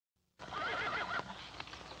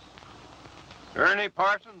Ernie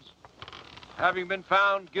Parsons, having been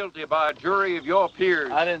found guilty by a jury of your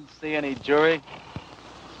peers. I didn't see any jury.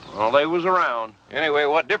 Well, they was around. Anyway,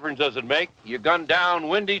 what difference does it make? You gunned down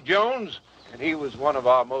Windy Jones, and he was one of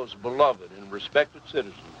our most beloved and respected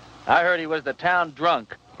citizens. I heard he was the town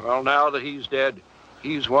drunk. Well, now that he's dead,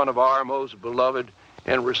 he's one of our most beloved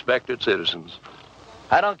and respected citizens.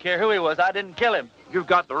 I don't care who he was. I didn't kill him. You've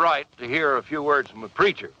got the right to hear a few words from a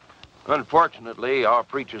preacher. Unfortunately, our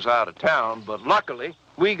preacher's out of town, but luckily,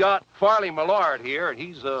 we got Farley Millard here, and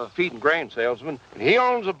he's a feed and grain salesman, and he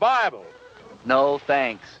owns a Bible. No,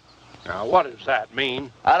 thanks. Now, what does that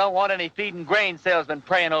mean? I don't want any feed and grain salesman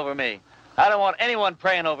praying over me. I don't want anyone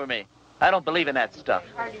praying over me. I don't believe in that stuff.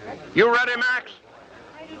 You ready, Max?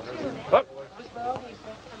 Look,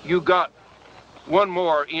 you got one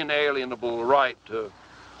more inalienable right to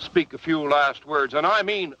speak a few last words, and I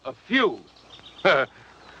mean a few.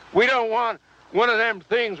 We don't want one of them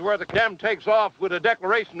things where the cam takes off with a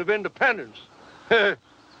Declaration of Independence. Well,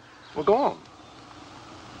 go on.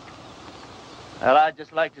 Well, I'd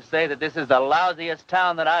just like to say that this is the lousiest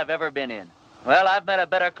town that I've ever been in. Well, I've met a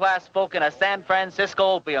better class folk in a San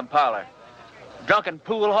Francisco opium parlor. Drunken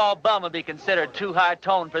pool hall bum would be considered too high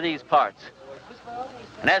tone for these parts.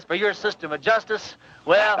 And as for your system of justice,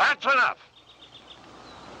 well... That's enough.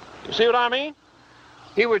 You see what I mean?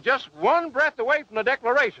 He was just one breath away from the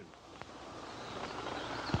Declaration.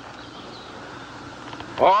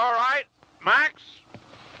 All right, Max.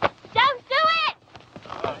 Don't do it!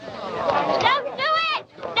 Don't do it!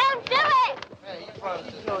 Don't do it!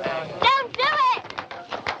 Don't do it!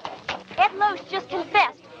 Ed Loesch just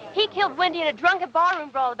confessed. He killed Wendy in a drunken barroom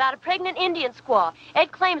brawl about a pregnant Indian squaw.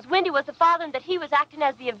 Ed claims Wendy was the father and that he was acting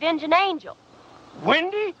as the avenging angel.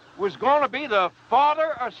 Wendy was going to be the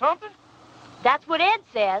father or something? That's what Ed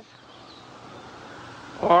says.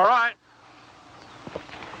 All right.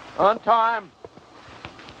 Untie him.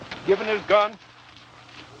 Give him his gun.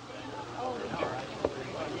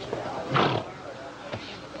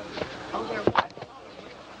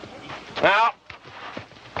 Now,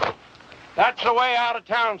 that's the way out of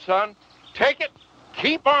town, son. Take it,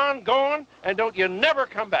 keep on going, and don't you never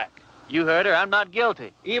come back. You heard her. I'm not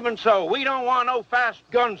guilty. Even so, we don't want no fast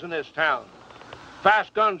guns in this town.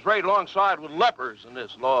 Fast guns right alongside with lepers in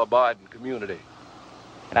this law-abiding community.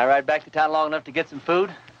 Can I ride back to town long enough to get some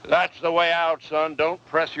food? That's the way out, son. Don't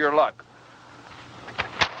press your luck.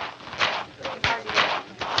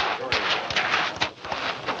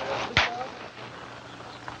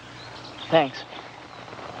 Thanks.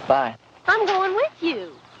 Bye. I'm going with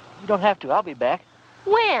you. You don't have to. I'll be back.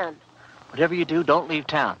 When? Whatever you do, don't leave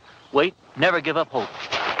town. Wait. Never give up hope.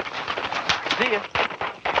 See ya.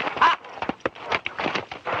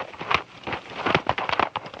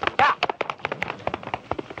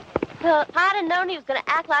 Well, if I'd have known he was going to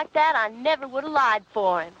act like that, I never would have lied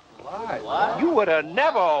for him. Lied? You would have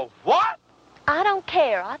never... What? I don't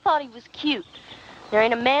care. I thought he was cute. There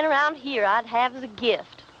ain't a man around here I'd have as a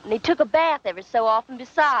gift. And he took a bath every so often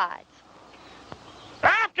besides.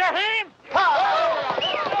 After him!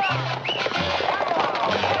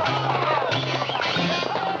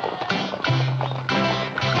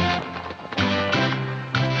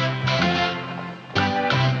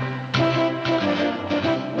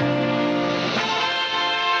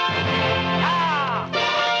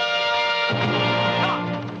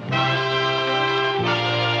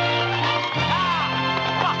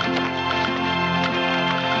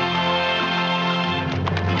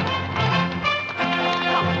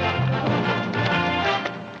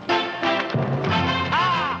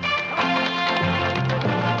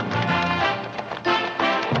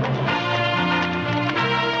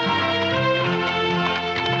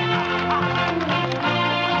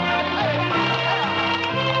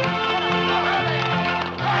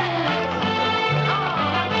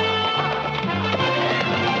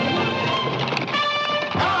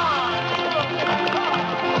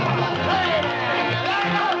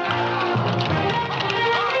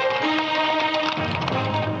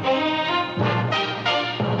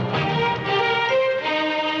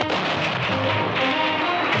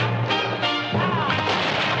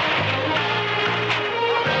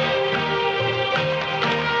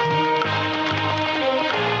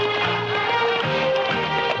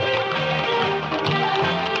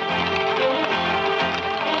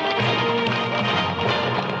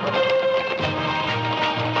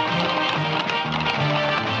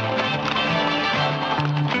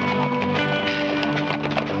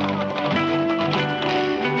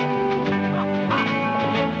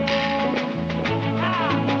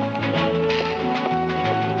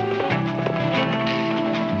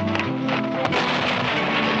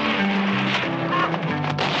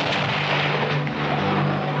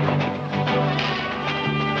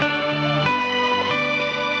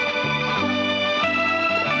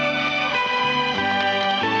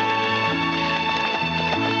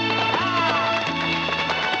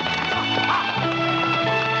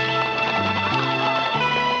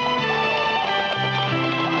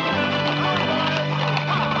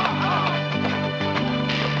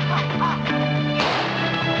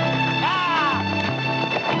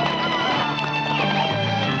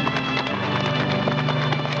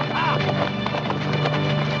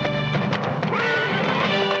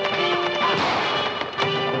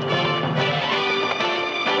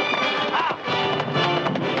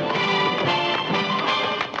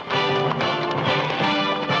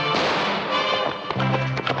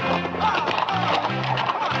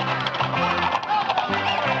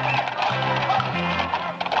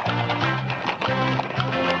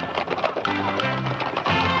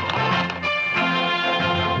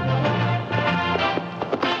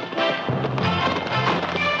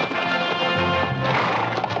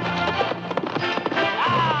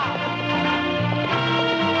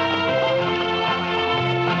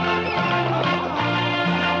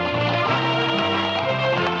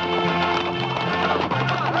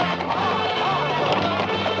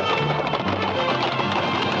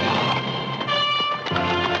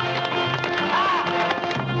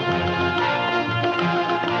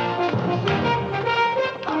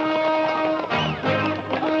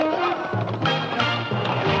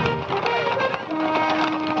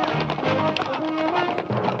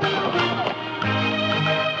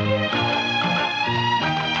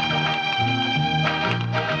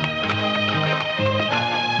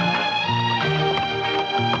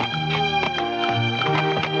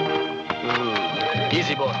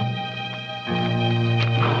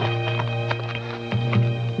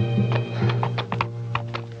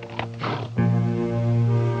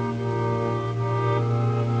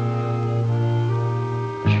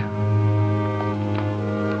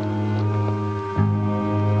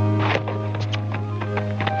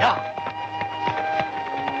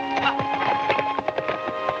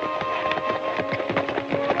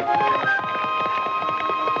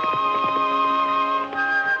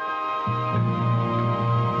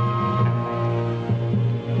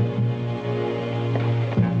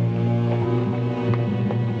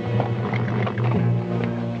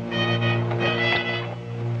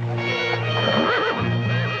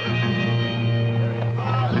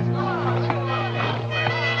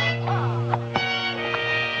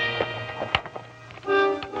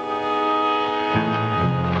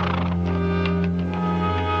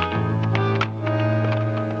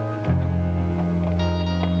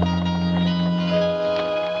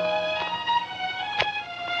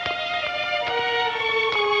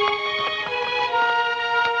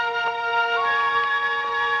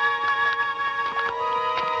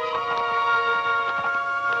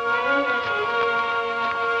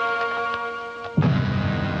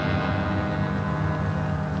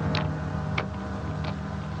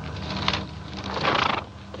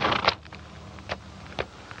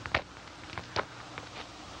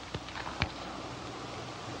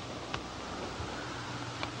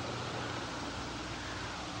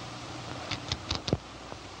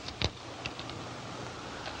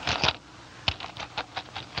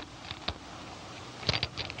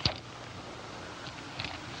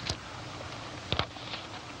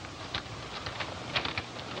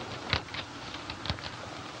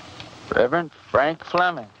 Reverend Frank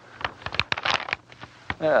Fleming.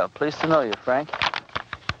 Yeah, pleased to know you, Frank.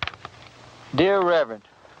 Dear Reverend,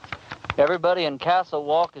 everybody in Castle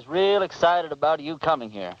Walk is real excited about you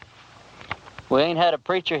coming here. We ain't had a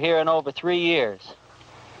preacher here in over 3 years.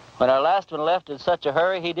 When our last one left in such a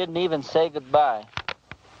hurry, he didn't even say goodbye.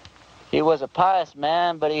 He was a pious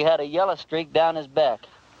man, but he had a yellow streak down his back.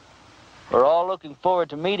 We're all looking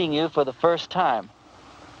forward to meeting you for the first time.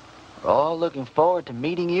 We're all looking forward to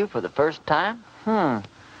meeting you for the first time? I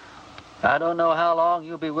don't know how long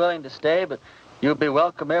you'll be willing to stay, but you'll be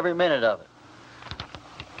welcome every minute of it.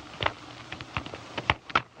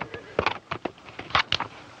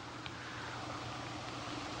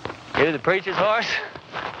 You the preacher's horse?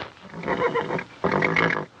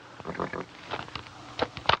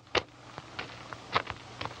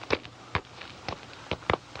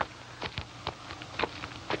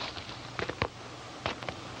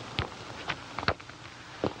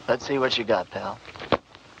 Let's see what you got, pal.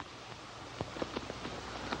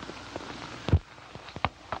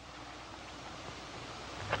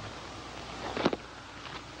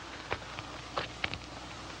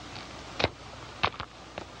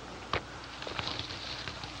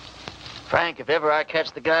 Frank, if ever I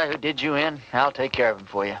catch the guy who did you in, I'll take care of him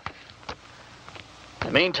for you. In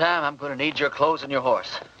the meantime, I'm going to need your clothes and your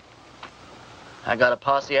horse. I got a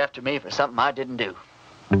posse after me for something I didn't do.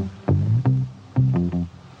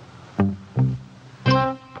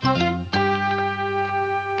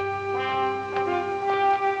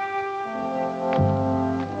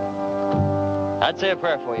 I'd say a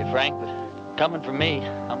prayer for you, Frank, but coming from me,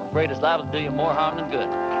 I'm afraid it's liable to do you more harm than good.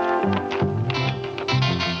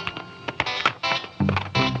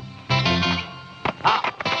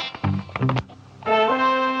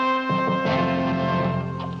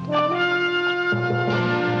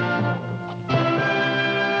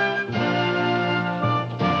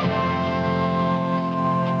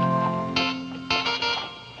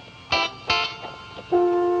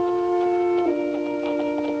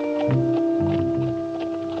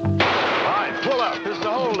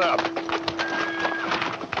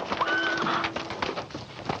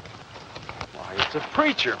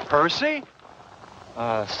 Percy?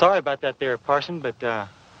 Sorry about that there, Parson, but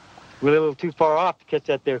we're a little too far off to catch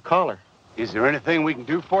that there caller. Is there anything we can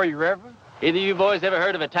do for you, Reverend? Either you boys ever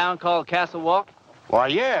heard of a town called Castle Walk? Why,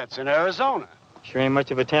 yeah, it's in Arizona. Sure ain't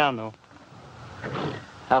much of a town, though.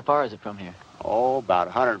 How far is it from here? Oh, about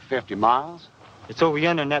 150 miles. It's over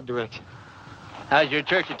yonder in that direction. How's your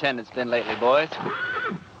church attendance been lately, boys?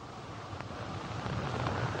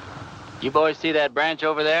 You boys see that branch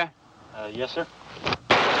over there? Yes, sir.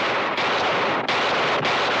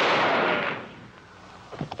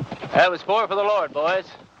 That was four for the Lord, boys.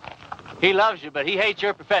 He loves you, but he hates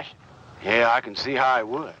your profession. Yeah, I can see how I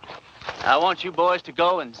would. I want you boys to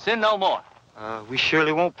go and sin no more. We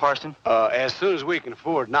surely won't, Parson. As soon as we can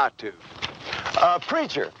afford not to.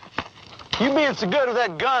 Preacher, you being so good with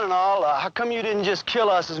that gun and all, how come you didn't just kill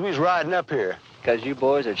us as we was riding up here? Because you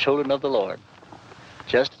boys are children of the Lord,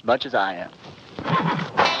 just as much as I am.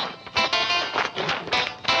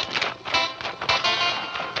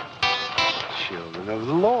 Children of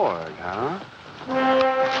the Lord, huh?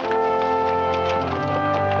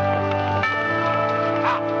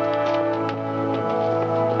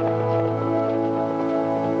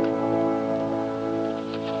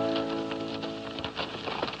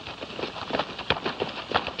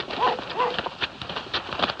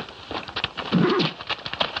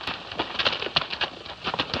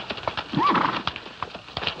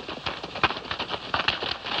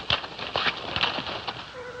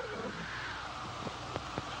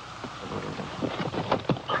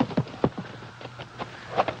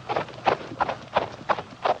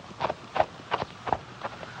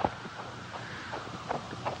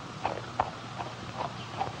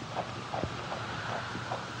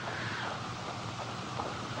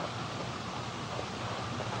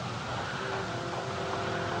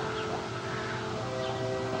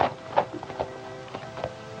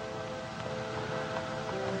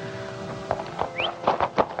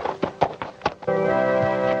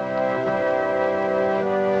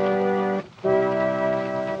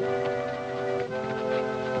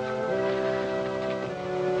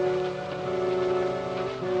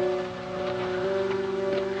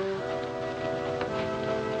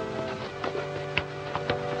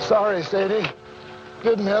 Sorry, Sadie.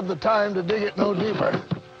 Didn't have the time to dig it no deeper.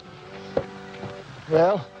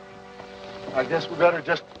 Well, I guess we better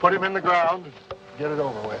just put him in the ground and get it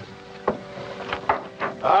over with.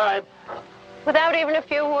 All right. Without even a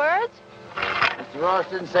few words? Mr. Ross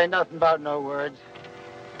didn't say nothing about no words.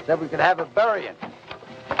 Said we could have a burying.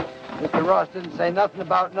 Mr. Ross didn't say nothing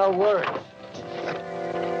about no words.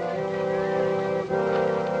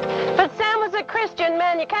 But Sam was a Christian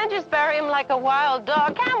man. You can't just bury him like a wild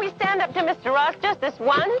dog. Can't we stand up to Mr. Ross just this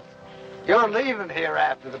once? You're leaving here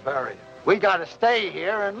after the burial. We got to stay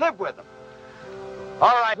here and live with him.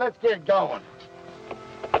 All right, let's get going.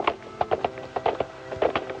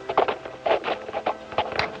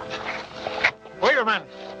 Wait a minute.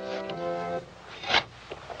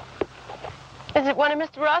 Is it one of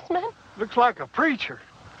Mr. Ross' men? Looks like a preacher.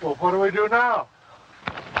 Well, what do we do now?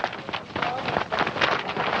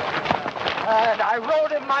 And I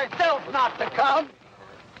wrote him myself not to come.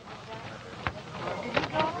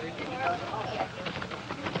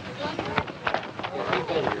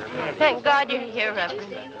 Thank God you're here,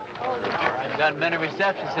 Reverend. I've got many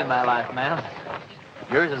receptions in my life, ma'am.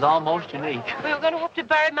 Yours is almost unique. We were going to have to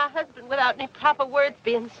bury my husband without any proper words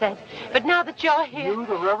being said. But now that you're here... You,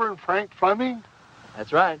 the Reverend Frank Fleming?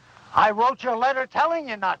 That's right. I wrote you a letter telling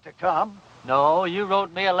you not to come. No, you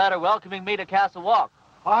wrote me a letter welcoming me to Castle Walk.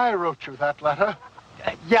 I wrote you that letter.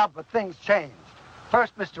 Yeah, but things changed.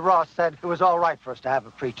 First, Mr. Ross said it was all right for us to have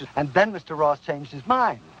a preacher, and then Mr. Ross changed his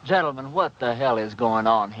mind. Gentlemen, what the hell is going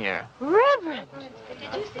on here? Reverend!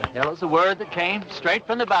 Hell is a word that came straight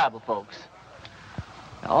from the Bible, folks.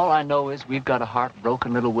 Now, all I know is we've got a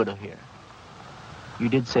heartbroken little widow here. You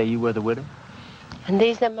did say you were the widow? And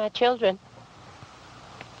these are my children.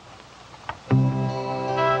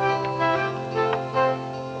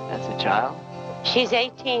 That's a child? She's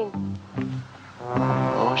 18.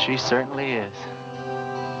 Oh, she certainly is.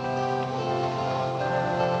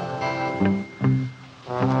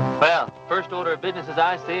 Well, first order of business as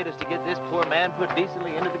I see it is to get this poor man put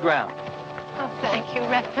decently into the ground. Oh, thank you,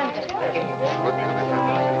 Reverend.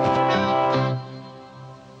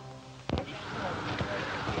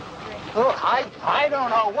 Oh, I don't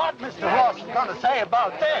know what Mr. Ross is going to say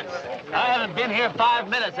about this. I haven't been here 5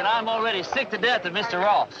 minutes, and I'm already sick to death of Mr.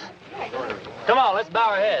 Ross. Come on, let's bow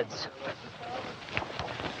our heads.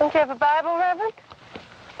 Don't you have a Bible, Reverend?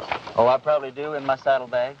 Oh, I probably do in my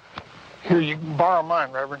saddlebag. Here, you can borrow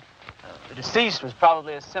mine, Reverend. The deceased was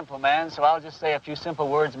probably a simple man, so I'll just say a few simple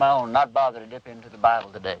words of my own, not bother to dip into the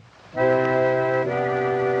Bible today.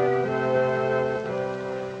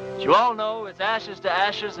 As you all know, it's ashes to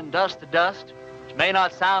ashes and dust to dust, which may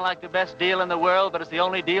not sound like the best deal in the world, but it's the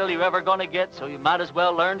only deal you're ever going to get, so you might as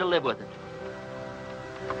well learn to live with it.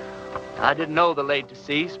 I didn't know the late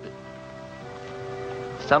deceased, but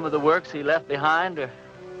some of the works he left behind are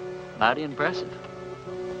mighty impressive.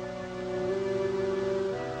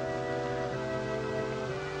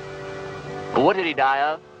 Well, what did he die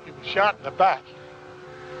of? He was shot in the back.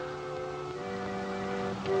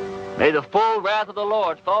 May the full wrath of the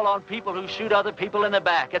Lord fall on people who shoot other people in the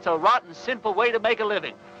back. It's a rotten, sinful way to make a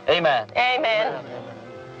living. Amen. Amen.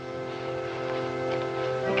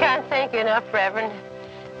 I can't thank you enough, Reverend.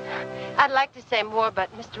 I'd like to say more,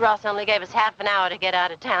 but Mr. Ross only gave us half an hour to get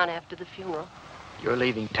out of town after the funeral. You're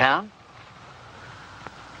leaving town?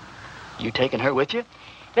 You taking her with you?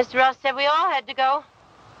 Mr. Ross said we all had to go.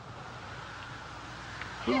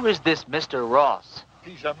 Who is this Mr. Ross?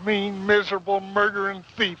 He's a mean, miserable, murdering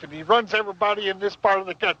thief, and he runs everybody in this part of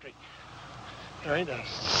the country. There ain't a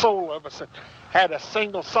soul of us that had a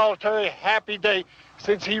single, solitary, happy day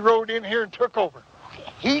since he rode in here and took over.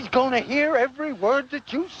 He's going to hear every word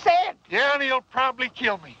that you said. Yeah, and he'll probably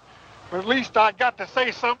kill me. But at least I got to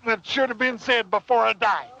say something that should have been said before I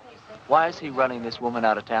die. Why is he running this woman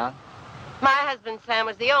out of town? My husband, Sam,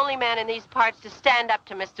 was the only man in these parts to stand up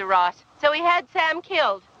to Mr. Ross. So he had Sam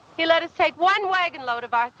killed. He let us take one wagon load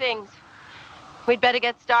of our things. We'd better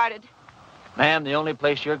get started. Ma'am, the only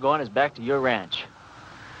place you're going is back to your ranch.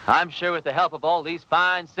 I'm sure with the help of all these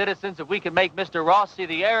fine citizens that we can make Mr. Ross see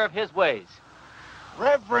the error of his ways.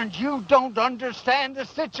 Reverend, you don't understand the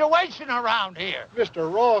situation around here.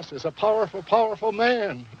 Mr. Ross is a powerful, powerful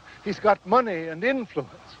man. He's got money and influence.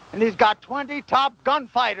 And he's got 20 top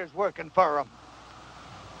gunfighters working for him.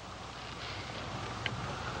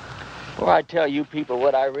 Before I tell you people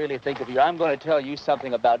what I really think of you, I'm going to tell you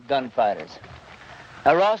something about gunfighters.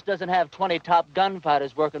 Now, Ross doesn't have 20 top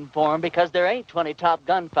gunfighters working for him because there ain't 20 top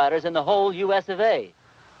gunfighters in the whole U.S. of A.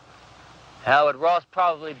 Now, what Ross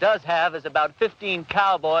probably does have is about 15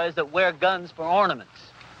 cowboys that wear guns for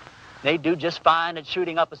ornaments. They do just fine at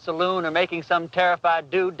shooting up a saloon or making some terrified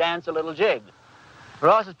dude dance a little jig.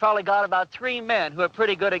 Ross has probably got about 3 men who are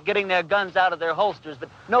pretty good at getting their guns out of their holsters, but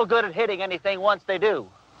no good at hitting anything once they do.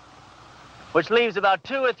 Which leaves about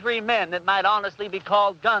 2 or 3 men that might honestly be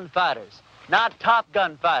called gunfighters. Not top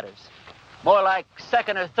gunfighters. More like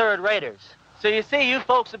second or third raters. So you see, you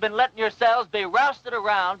folks have been letting yourselves be rousted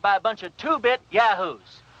around by a bunch of 2-bit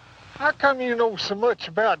yahoos. How come you know so much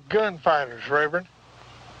about gunfighters, Reverend?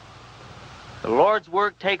 The Lord's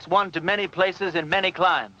work takes one to many places in many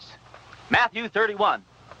climes. Matthew 31.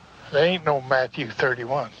 There ain't no Matthew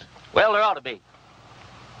 31. Well, there ought to be.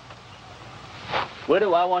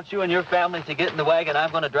 Widow, I want you and your family to get in the wagon. I'm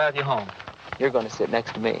going to drive you home. You're going to sit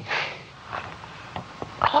next to me.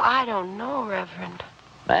 Oh, I don't know, Reverend.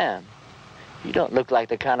 Man, you don't look like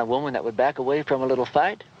the kind of woman that would back away from a little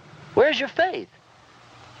fight. Where's your faith?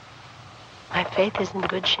 My faith is in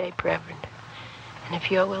good shape, Reverend. And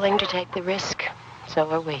if you're willing to take the risk, so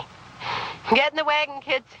are we. Get in the wagon,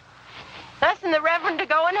 kids. Us and the Reverend are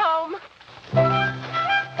going home.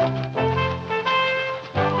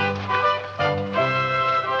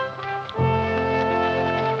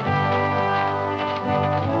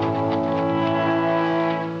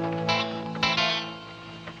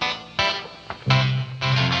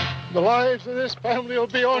 The lives of this family will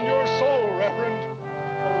be on your soul, Reverend.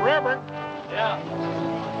 Oh, Reverend. Yeah.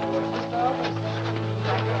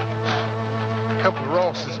 A couple of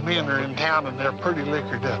Ross's men are in town and they're pretty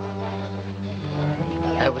liquored up.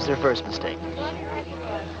 That was their first mistake.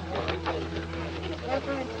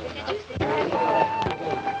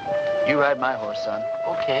 You ride my horse, son.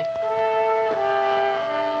 Okay.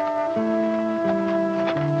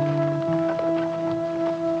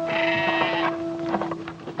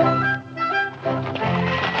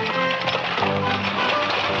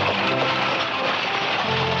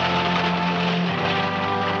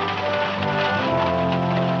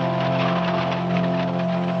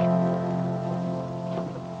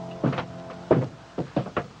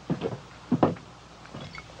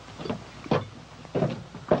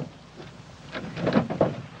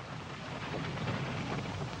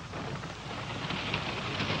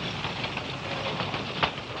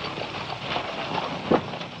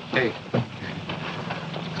 Hey,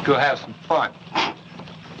 let's go have some fun.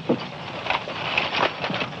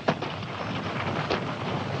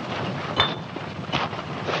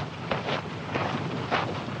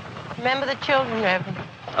 Remember the children, Reverend.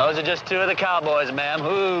 Those are just two of the cowboys, ma'am.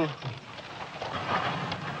 Who?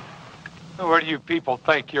 Where do you people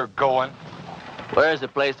think you're going? Where's the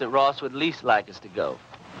place that Ross would least like us to go?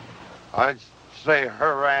 I'd say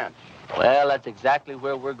her ranch. Well, that's exactly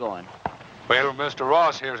where we're going. Well, Mr.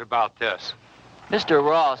 Ross hears about this. Mr.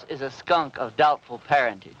 Ross is a skunk of doubtful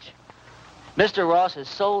parentage. Mr. Ross is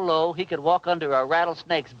so low he could walk under a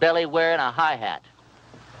rattlesnake's belly wearing a high hat.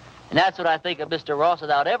 And that's what I think of Mr. Ross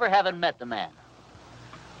without ever having met the man.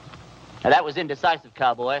 Now, that was indecisive,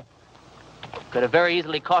 cowboy. Could have very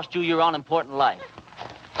easily cost you your all-important life.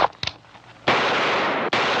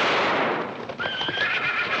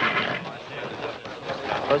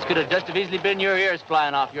 Those could have just as easily been your ears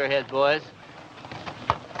flying off your heads, boys.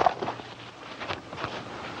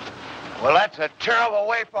 Well, that's a terrible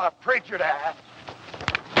way for a preacher to act.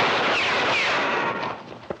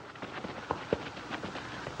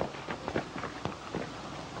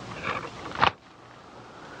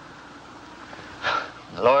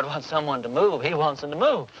 The Lord wants someone to move. He wants them to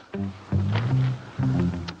move.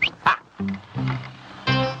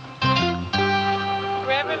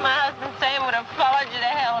 Reverend, my husband Sam would have followed you to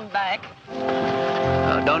hell and back.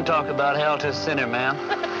 Don't talk about hell to a sinner, ma'am.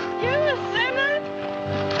 You're a sinner?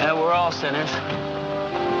 Yeah, we're all sinners.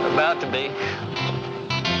 We're about to be.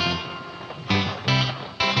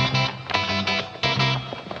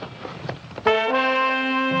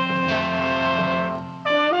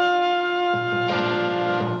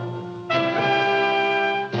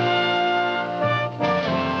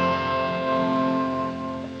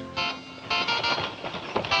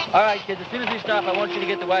 All right, kids, as soon as we stop, I want you to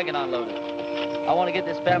get the wagon unloaded. I want to get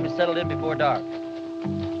this family settled in before dark.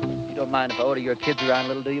 You don't mind if I order your kids around a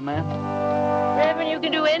little, do you, ma'am? Reverend, you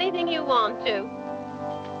can do anything you want to.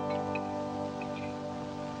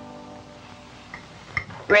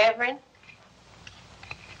 Reverend?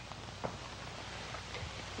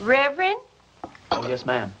 Reverend? Oh, yes,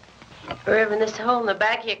 ma'am. Reverend, this hole in the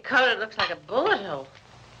back of your coat, it looks like a bullet hole.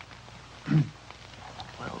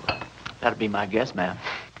 Well, that'd be my guess, ma'am.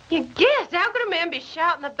 You guessed? How could a man be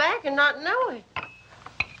shot in the back and not know it?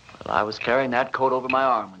 Well, I was carrying that coat over my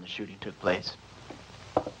arm when the shooting took place.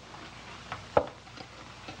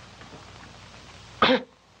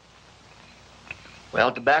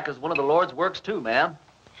 Well, tobacco's one of the Lord's works, too, ma'am.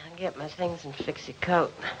 I'll get my things and fix your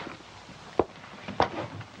coat.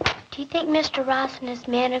 Do you think Mr. Ross and his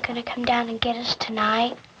men are going to come down and get us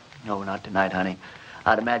tonight? No, not tonight, honey.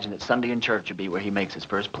 I'd imagine that Sunday in church would be where he makes his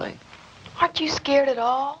first play. Aren't you scared at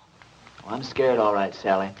all? Oh, I'm scared, all right,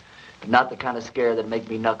 Sally. But not the kind of scare that'd make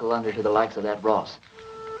me knuckle under to the likes of that Ross.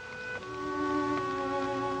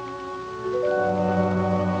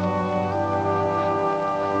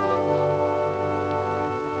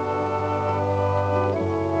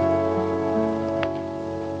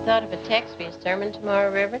 thought of a text for your sermon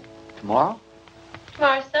tomorrow, Reverend? Tomorrow?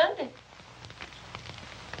 Tomorrow's Sunday.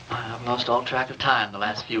 I've lost all track of time the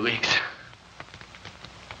last few weeks.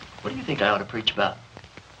 What do you think I ought to preach about?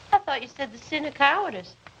 I thought you said the sin of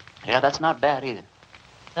cowardice. Yeah, that's not bad either.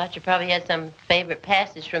 Thought you probably had some favorite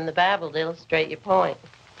passage from the Bible to illustrate your point.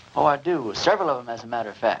 Oh, I do. Several of them, as a matter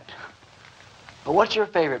of fact. But what's your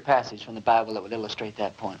favorite passage from the Bible that would illustrate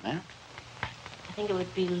that point, man? I think it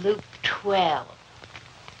would be Luke 12.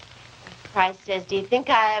 Christ says, "Do you think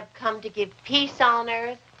I have come to give peace on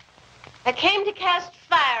earth? I came to cast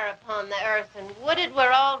fire upon the earth, and wooded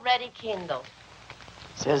were already kindled."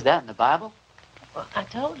 It says that in the Bible? Well, I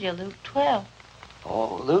told you, Luke 12.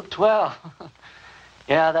 Oh, Luke 12.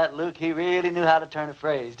 Yeah, that Luke, he really knew how to turn a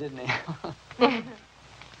phrase, didn't he?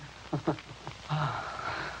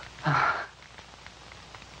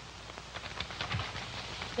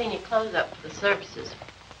 Clean your clothes up for the services.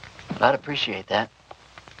 I'd appreciate that.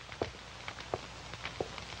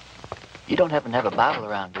 You don't happen to have a Bible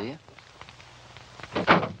around, do you?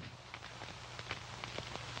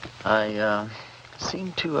 I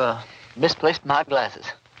seem to misplaced my glasses.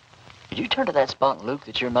 Could you turn to that spot in Luke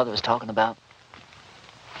that your mother was talking about?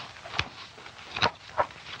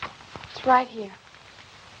 It's right here.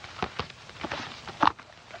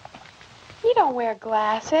 You don't wear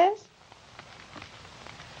glasses.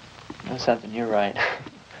 You know something, you're right.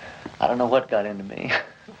 I don't know what got into me.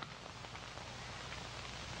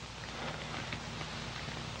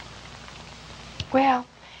 Well,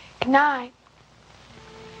 good night.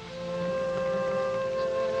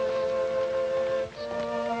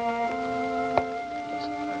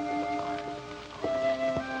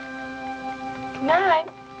 Good night.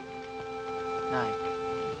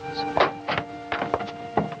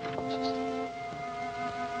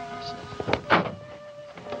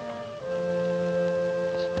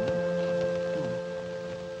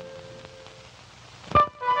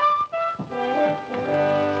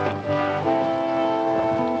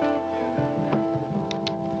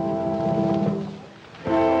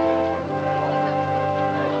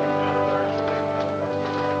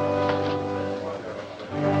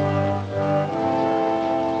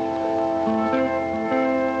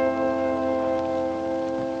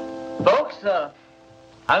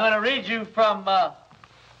 I'm going to read you from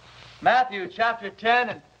Matthew chapter 10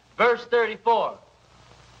 and verse 34,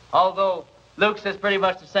 although Luke says pretty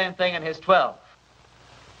much the same thing in his 12.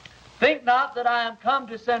 Think not that I am come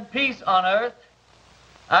to send peace on earth.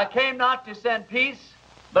 I came not to send peace,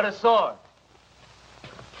 but a sword.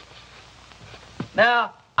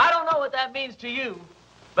 Now, I don't know what that means to you,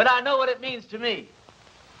 but I know what it means to me.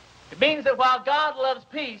 It means that while God loves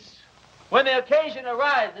peace, when the occasion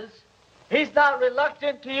arises, He's not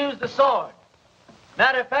reluctant to use the sword.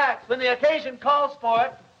 Matter of fact, when the occasion calls for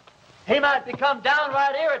it, He might become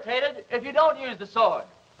downright irritated if you don't use the sword,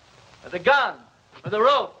 or the gun, or the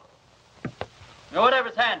rope, or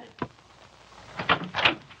whatever's handy.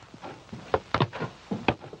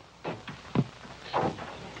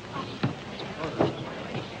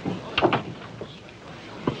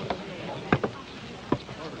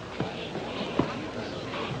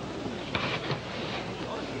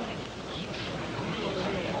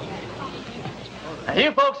 Now,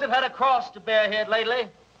 you folks have had a cross to bear here lately,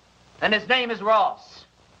 and his name is Ross.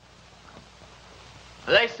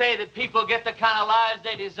 They say that people get the kind of lives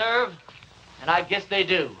they deserve, and I guess they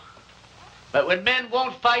do. But when men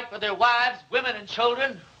won't fight for their wives, women, and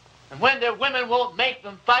children, and when their women won't make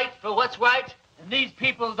them fight for what's right, then these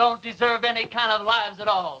people don't deserve any kind of lives at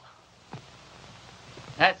all.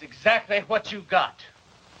 That's exactly what you got.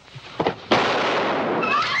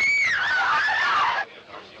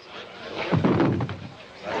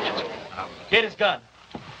 Get his gun.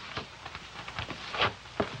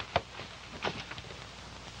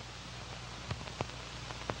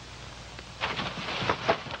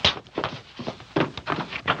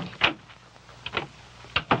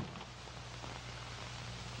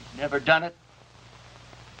 You've never done it?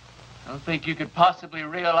 I don't think you could possibly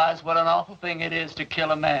realize what an awful thing it is to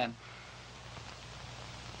kill a man.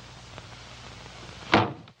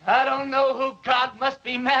 I don't know who God must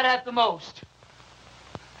be mad at the most.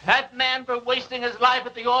 That man for wasting his life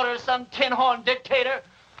at the order of some tin-horn dictator.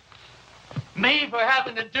 Me for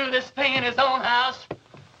having to do this thing in his own house.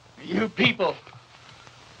 You people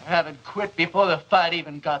for having quit before the fight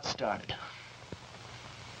even got started.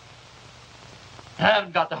 I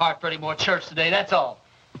haven't got the heart for any more church today, that's all.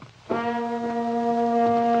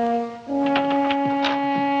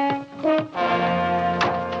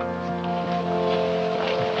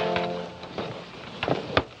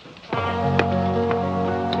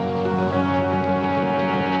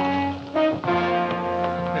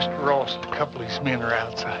 couple of his men are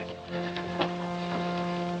outside.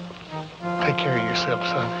 Take care of yourself,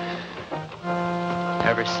 son.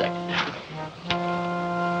 Every second.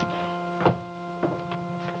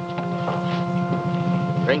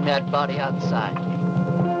 Bring that body outside.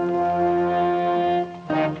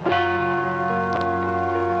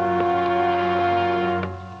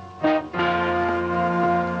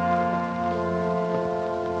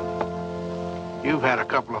 You've had a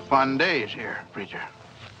couple of fun days here, preacher.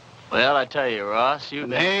 Well, I tell you, Ross, The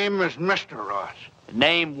name is Mr. Ross. The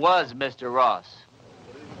name was Mr. Ross.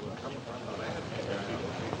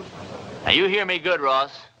 Now, you hear me good,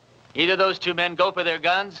 Ross. Either those two men go for their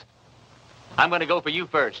guns, I'm going to go for you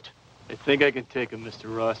first. I think I can take him,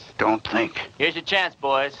 Mr. Ross. Don't think. Here's your chance,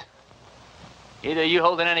 boys. Either you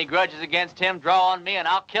holding any grudges against him, draw on me, and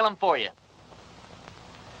I'll kill him for you.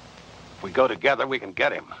 If we go together, we can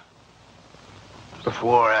get him.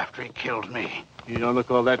 Before or after he kills me. You don't look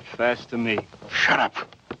all that fast to me. Shut up.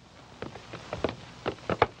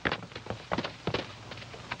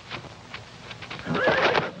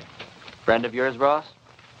 Friend of yours, Ross?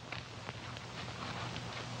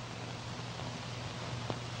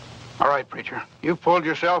 All right, preacher. You pulled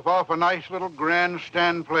yourself off a nice little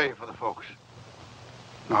grandstand play for the folks.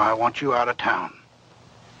 Now I want you out of town.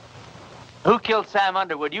 Who killed Sam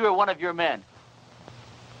Underwood, you or one of your men?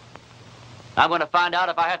 I'm going to find out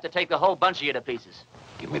if I have to take the whole bunch of you to pieces.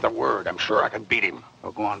 Give me the word. I'm sure I can beat him.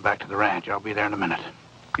 We'll go on back to the ranch. I'll be there in a minute.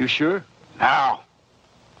 You sure? Now.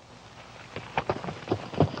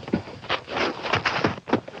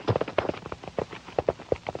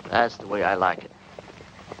 That's the way I like it.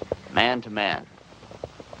 Man to man.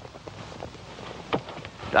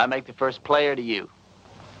 Do I make the first play or do you?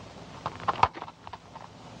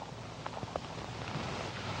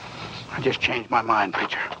 I just changed my mind,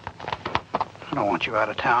 preacher. I don't want you out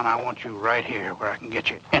of town. I want you right here where I can get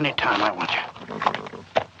you anytime I want you.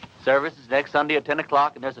 Service is next Sunday at 10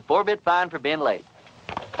 o'clock, and there's a 4-bit fine for being late.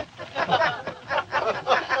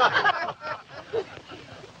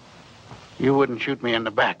 You wouldn't shoot me in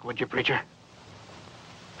the back, would you, preacher?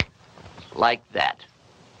 Like that.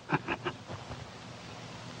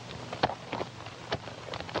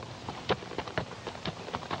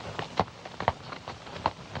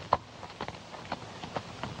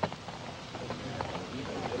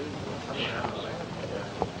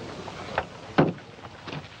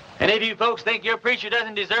 Any of you folks think your preacher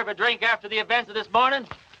doesn't deserve a drink after the events of this morning?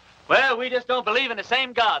 Well, we just don't believe in the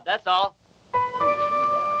same God, that's all.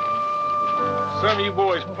 Some of you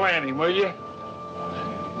boys plan him, will you?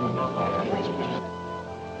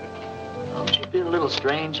 Don't you feel a little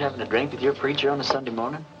strange having a drink with your preacher on a Sunday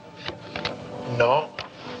morning? No.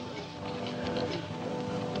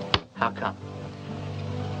 How come?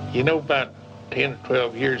 You know, about 10 or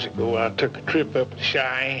 12 years ago, I took a trip up to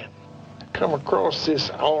Cheyenne. Come across this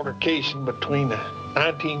altercation between a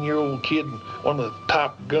 19-year-old kid and one of the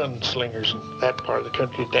top gunslingers in that part of the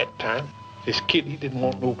country at that time. This kid, he didn't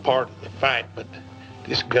want no part of the fight, but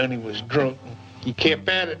this gunny was drunk. And he kept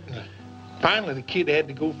at it, and finally the kid had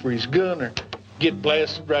to go for his gun or get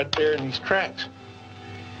blasted right there in his tracks.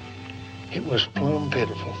 It was plumb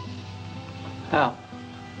pitiful. How?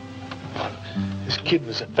 This kid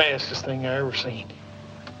was the fastest thing I ever seen.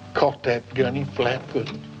 Caught that gunny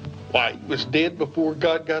flat-footed. Why, he was dead before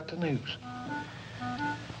God got the news.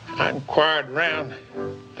 I inquired around,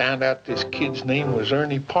 found out this kid's name was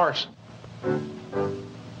Ernie Parson.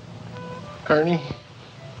 Ernie,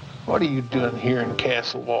 what are you doing here in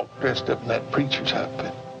Castle Walk dressed up in that preacher's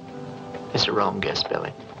outfit? It's a wrong guess,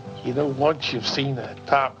 Billy. You know, once you've seen a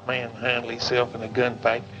top man handle himself in a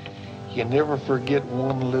gunfight, you never forget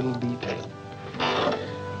one little detail.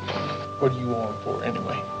 What do you want him for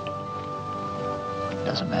anyway?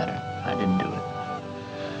 Doesn't matter. I didn't do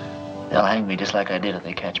it. They'll hang me just like I did if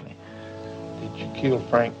they catch me. Did you kill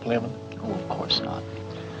Frank Fleming? Oh, of course not.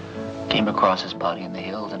 Came across his body in the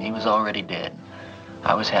hills, and he was already dead.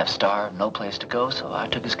 I was half starved, no place to go, so I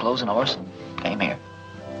took his clothes and horse and came here.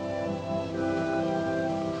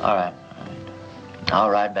 All right. I'll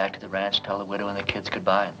ride back to the ranch, tell the widow and the kids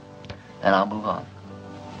goodbye, and then I'll move on.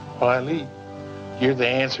 Why, Lee, you're the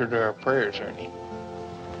answer to our prayers, Ernie.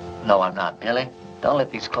 No, I'm not, Billy. Don't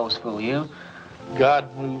let these clothes fool you.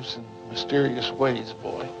 God moves in mysterious ways,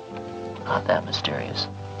 boy. Not that mysterious.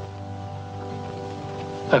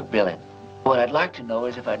 Look, Billy, what I'd like to know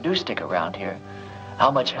is if I do stick around here,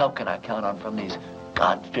 how much help can I count on from these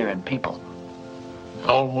God-fearing people?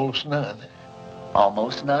 Almost none.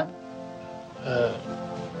 Almost none?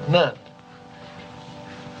 None.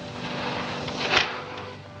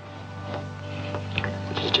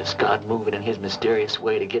 Which is just God moving in his mysterious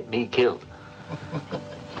way to get me killed.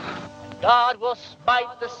 God will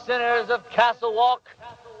smite the sinners of Castle Walk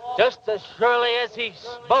just as surely as he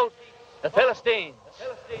smote the Philistines.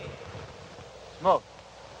 Smote.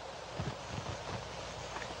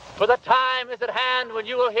 For the time is at hand when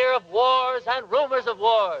you will hear of wars and rumors of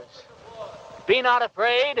wars. Be not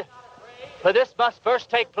afraid, for this must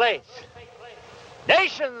first take place.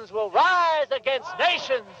 Nations will rise against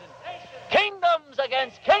nations, and kingdoms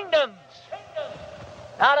against kingdoms.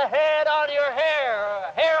 Not a head on your hair, or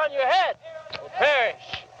a hair on your head will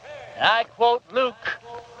perish. And I quote Luke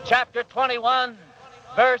chapter 21,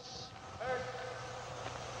 verse...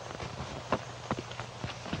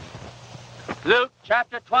 Luke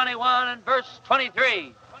chapter 21 and verse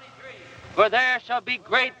 23. For there shall be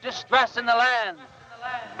great distress in the land,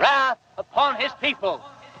 wrath upon his people.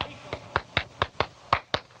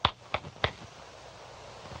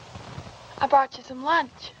 I brought you some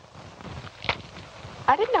lunch.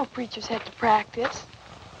 I didn't know preachers had to practice.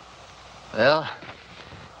 Well,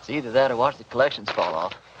 it's either that or watch the collections fall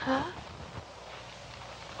off. Huh?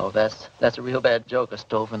 Oh, that's a real bad joke I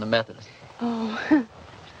stole from the Methodists. Oh,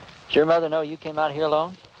 Did your mother know you came out here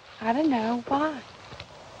alone? I don't know. Why?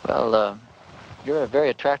 Well, you're a very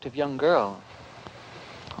attractive young girl.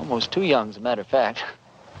 Almost too young, as a matter of fact.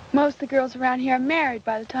 Most of the girls around here are married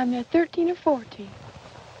by the time they're 13 or 14.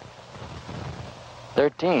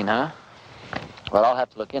 13, huh? Well, I'll have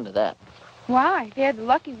to look into that. Why? They're the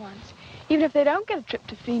lucky ones. Even if they don't get a trip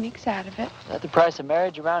to Phoenix out of it. Is that the price of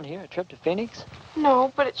marriage around here, a trip to Phoenix?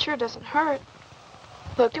 No, but it sure doesn't hurt.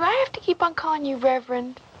 Look, do I have to keep on calling you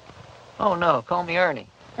Reverend? Oh, no. Call me Ernie.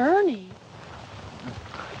 Ernie?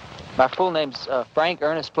 My full name's Frank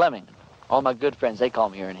Ernest Fleming. All my good friends, they call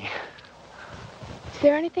me Ernie. Is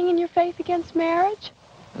there anything in your faith against marriage?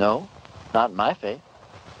 No, not in my faith.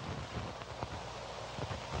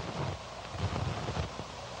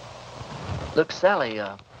 Look, Sally,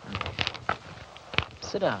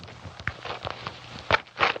 sit down.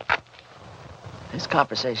 This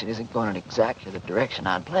conversation isn't going in exactly the direction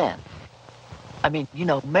I'd planned. I mean, you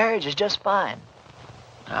know, marriage is just fine.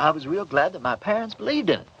 I was real glad that my parents believed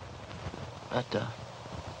in it. But,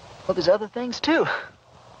 well, there's other things, too.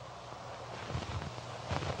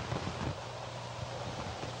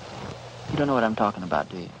 You don't know what I'm talking about,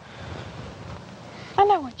 do you? I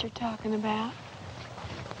know what you're talking about.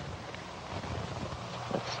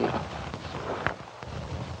 Let's see.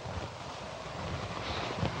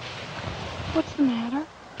 What's the matter?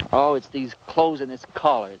 Oh, it's these clothes and this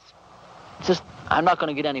collar. It's just, I'm not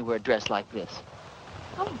going to get anywhere dressed like this.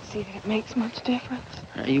 I don't see that it makes much difference.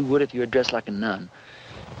 You would if you were dressed like a nun.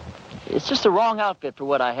 It's just the wrong outfit for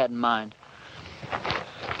what I had in mind.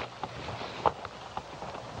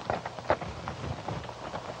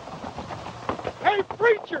 Hey,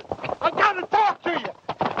 preacher! I gotta talk to you!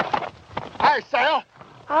 Hi, Sal.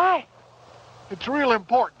 Hi. It's real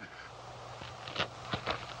important.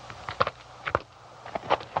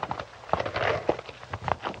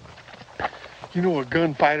 You know a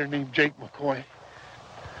gunfighter named Jake McCoy?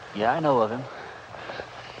 Yeah, I know of him.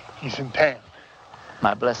 He's in town.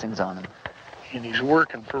 My blessings on him. And he's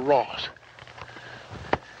working for Ross.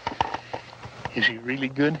 Is he really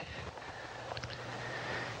good?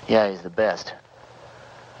 Yeah, he's the best.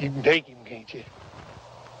 You can take him, can't you?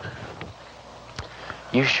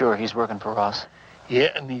 You sure he's working for Ross? Yeah,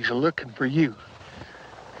 and he's looking for you.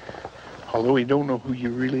 Although he don't know who you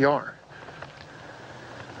really are.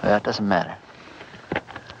 Well, that doesn't matter.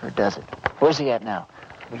 Or does it? Where's he at now?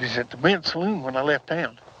 Well, he's at the men's saloon when I left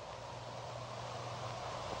town.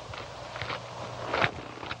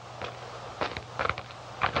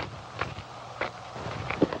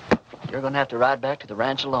 You're going to have to ride back to the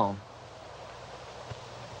ranch alone.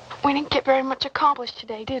 We didn't get very much accomplished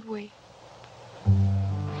today, did we?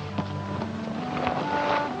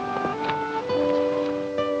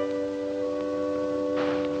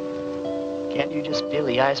 Can't you just feel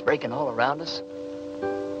the ice breaking all around us?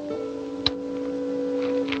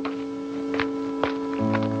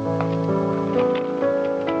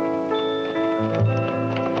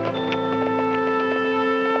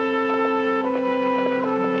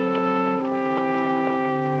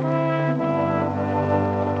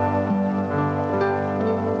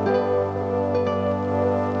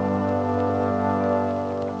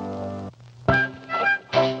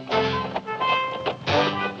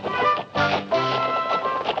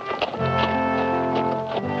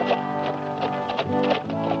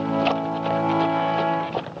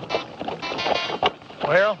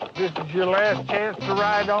 Well, this is your last chance to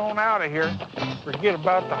ride on out of here. Forget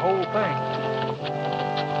about the whole thing.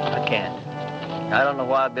 I can't. I don't know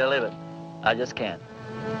why, Billy, but I just can't.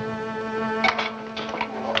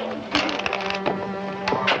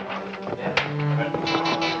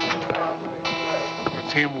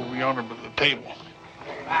 It's him over yonder by the table.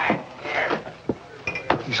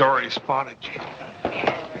 He's already spotted you.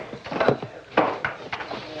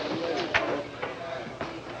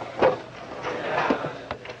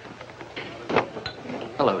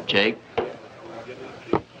 Hello, Jake.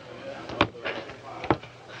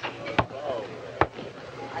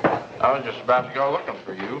 I was just about to go looking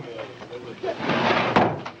for you.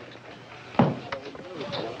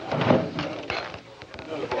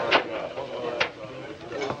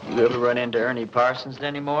 You ever run into Ernie Parsons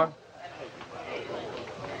anymore?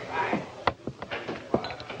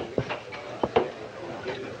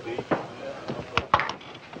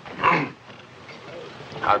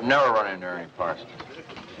 I've never run into Ernie Parsons.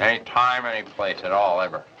 Any time, any place at all,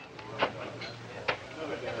 ever.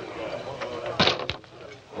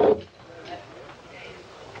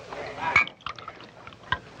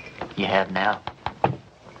 You have now.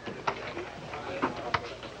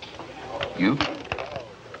 You?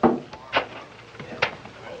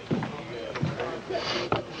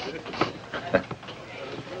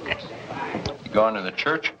 You going to the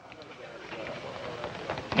church?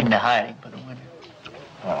 Into hiding for the winter.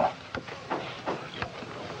 Oh.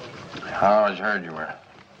 I always heard you were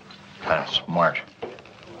kind of smart.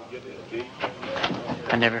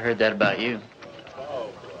 I never heard that about you.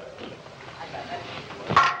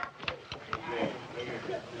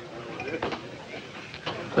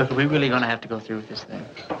 Look, are we really going to have to go through with this thing?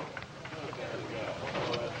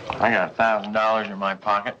 I got $1,000 in my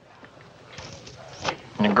pocket.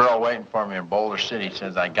 And the girl waiting for me in Boulder City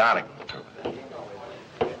says I gotta go through with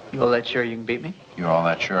it. You all that sure you can beat me? You all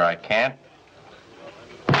that sure I can't?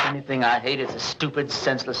 The only thing I hate is a stupid,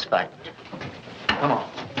 senseless fight. Come on.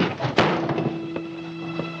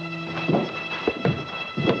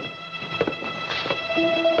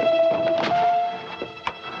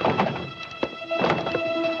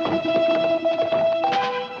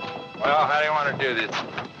 Well, how do you want to do this?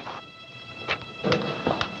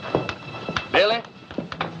 Billy,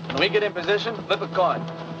 when we get in position, flip a coin.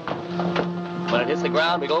 When it hits the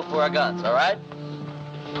ground, we go for our guns, all right?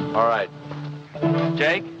 All right.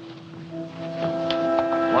 Jake,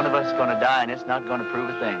 one of us is going to die, and it's not going to prove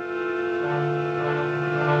a thing.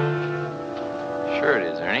 Sure it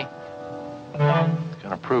is, Ernie. It's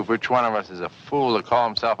going to prove which one of us is a fool to call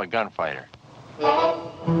himself a gunfighter.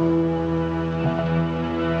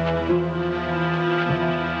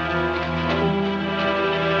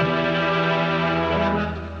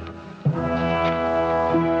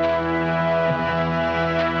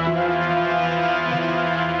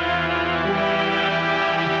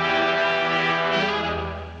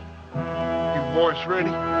 Boys ready?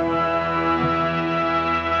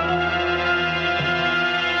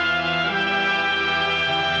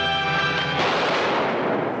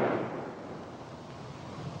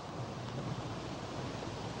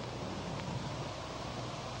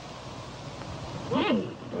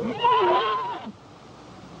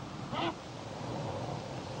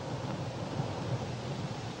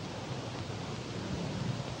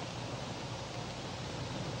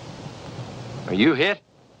 Are you hit?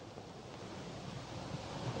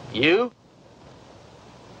 You?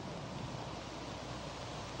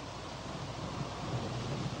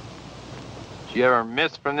 Did you ever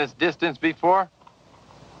miss from this distance before?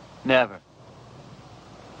 Never.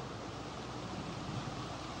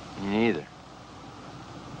 Me neither.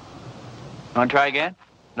 Want to try again?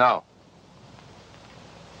 No.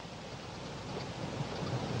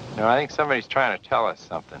 No, I think somebody's trying to tell us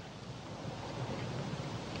something.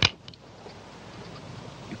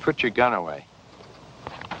 You put your gun away.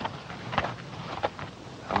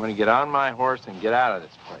 I'm going to get on my horse and get out of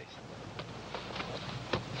this place.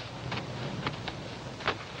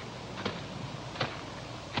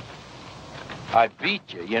 I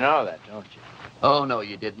beat you. You know that, don't you? Oh, no,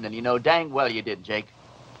 you didn't, and you know dang well you did, Jake.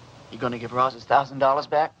 You going to give Ross his $1,000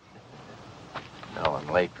 back? No, I'm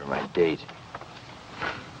late for my date.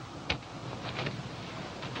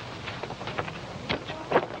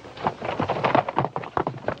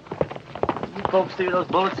 You folks see those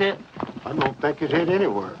bullets hit? I don't think it hit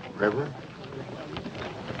anywhere, Reverend.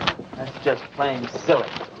 That's just plain silly.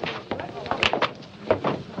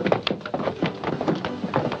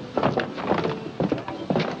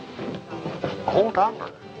 Whole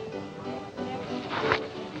dollar.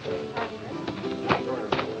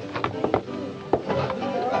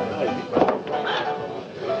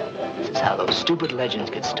 This is how those stupid legends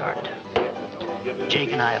get started.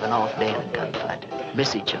 Jake and I have an off day in a gunfight.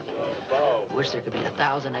 Miss each other. Wish there could be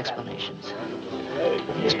 1,000 explanations.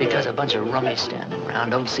 It's because a bunch of rummies standing around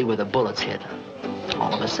don't see where the bullets hit.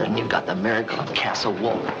 All of a sudden, you've got the miracle of Castle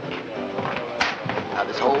Wolf. Now,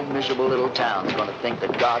 this whole miserable little town's gonna think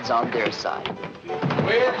that God's on their side.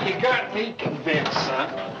 Well, you got me convinced, son.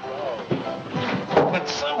 But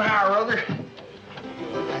somehow or other,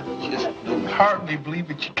 I just don't hardly believe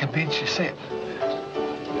that you convinced yourself.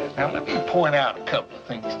 Now, let me point out a couple of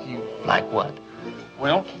things to you. Like what?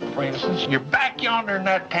 Well, for instance, you're back yonder in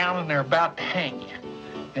that town and they're about to hang you.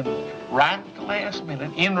 And right at the last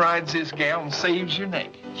minute, in rides this gal and saves your neck.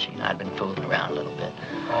 She and I've been fooling around a little bit.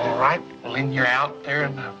 All right, well, then you're out there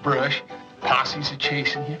in the brush. Posses are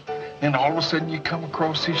chasing you. Then all of a sudden you come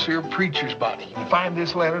across this here preacher's body. You find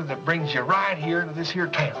this letter that brings you right here to this here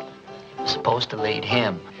town. Supposed to lead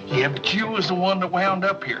him. Yeah, but you was the one that wound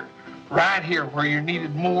up here. Right here where you're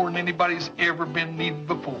needed more than anybody's ever been needed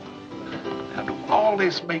before. Now, do all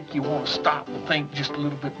this make you want to stop and think just a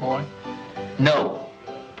little bit, boy? No.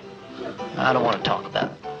 I don't want to talk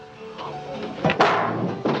about it.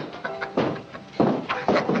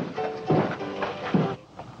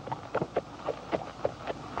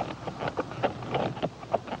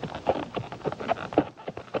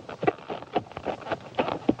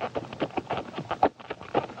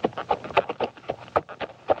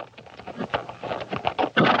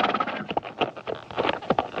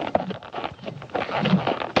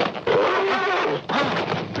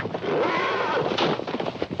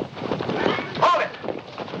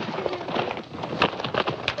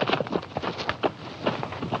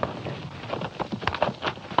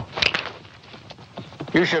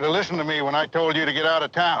 You should have listened to me when I told you to get out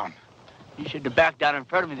of town. You shouldn't have backed down in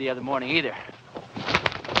front of me the other morning either.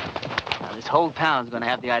 Now, this whole town's gonna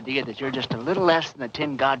have the idea that you're just a little less than the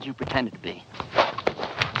tin god you pretended to be.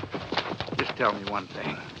 Just tell me one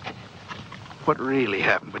thing. What really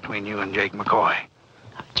happened between you and Jake McCoy?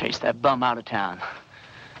 I chased that bum out of town.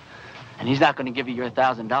 And he's not gonna give you your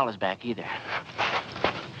 $1,000 back either.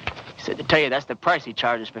 He said to tell you that's the price he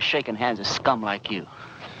charges for shaking hands with scum like you.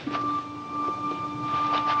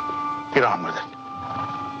 Get on with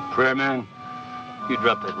it. Prayer man, you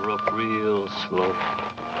drop that rope real slow.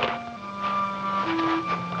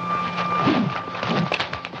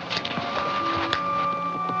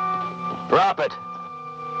 Drop it.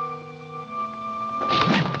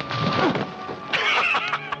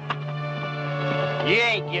 You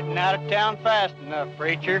ain't getting out of town fast enough,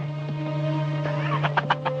 preacher.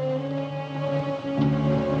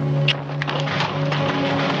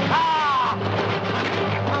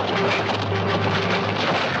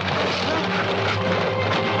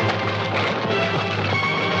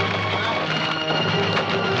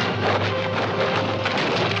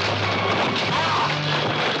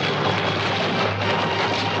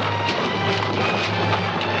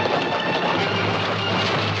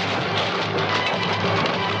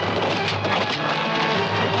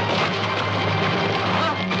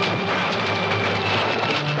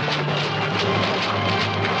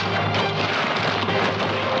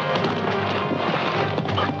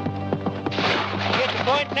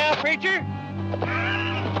 Preacher?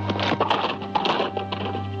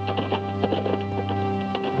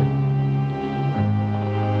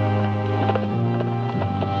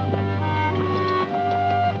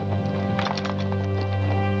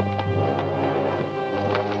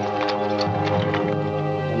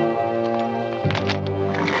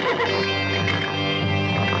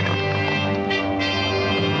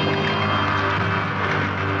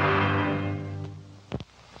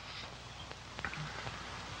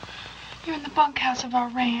 You're in the bunkhouse of our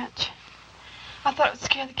ranch. I thought it would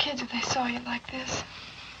scare the kids if they saw you like this.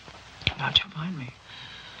 How'd you find me?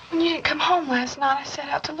 When you didn't come home last night, I set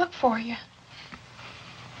out to look for you.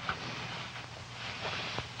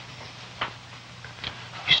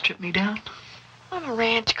 You stripped me down? I'm a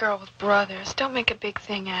ranch girl with brothers. Don't make a big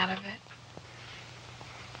thing out of it.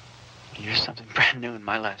 You're something brand new in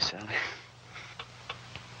my life, Sally.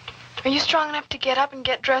 Are you strong enough to get up and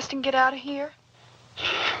get dressed and get out of here?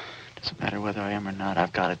 Doesn't matter whether I am or not,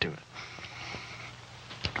 I've got to do it.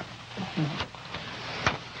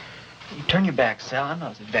 You turn your back, Sal. I'm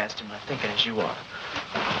not as advanced in my thinking as you are.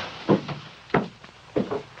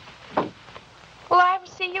 Will I ever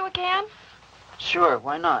see you again? Sure,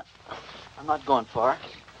 why not? I'm not going far.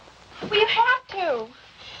 Well, you have to.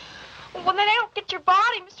 When they don't get your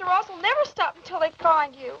body, Mr. Ross will never stop until they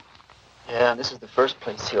find you. Yeah, this is the first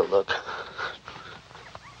place he'll look.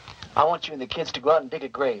 I want you and the kids to go out and dig a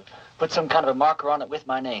grave. Put some kind of a marker on it with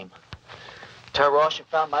my name. Tell Ross you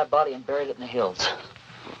found my body and buried it in the hills.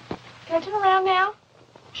 Can I turn around now?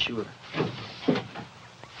 Sure.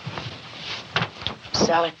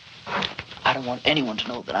 Sally, I don't want anyone to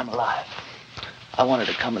know that I'm alive. I want it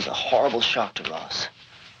to come as a horrible shock to Ross.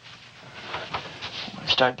 I want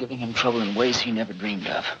to start giving him trouble in ways he never dreamed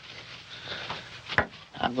of.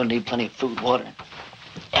 I'm gonna need plenty of food, water, and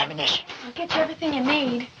ammunition. I'll get you everything you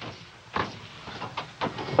need.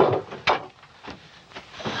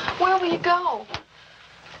 Where will you go?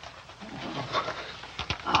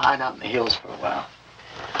 I'll hide out in the hills for a while.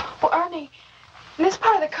 Well, Ernie, in this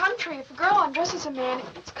part of the country, if a girl undresses a man,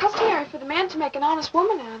 it's customary for the man to make an honest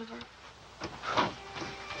woman out of her.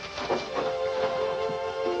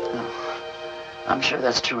 I'm sure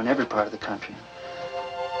that's true in every part of the country.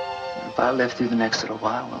 If I live through the next little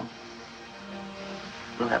while, well,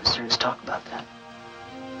 we'll have a serious talk about that.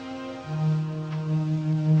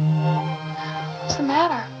 What's the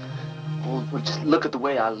matter? Well, just look at the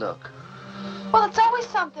way I look. Well, it's always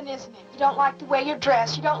something, isn't it? You don't like the way you're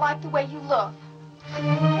dressed. You don't like the way you look.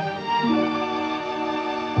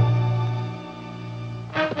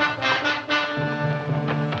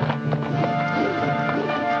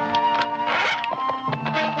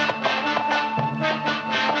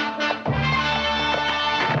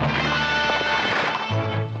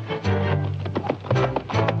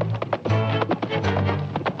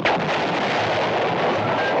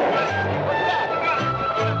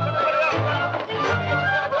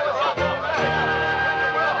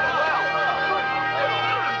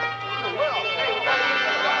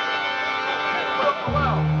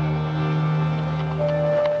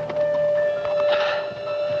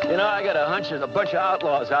 There's a bunch of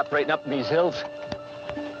outlaws operating up in these hills.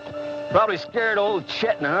 Probably scared old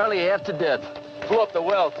Chet and Harley half to death. Blew up the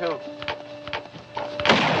well, too.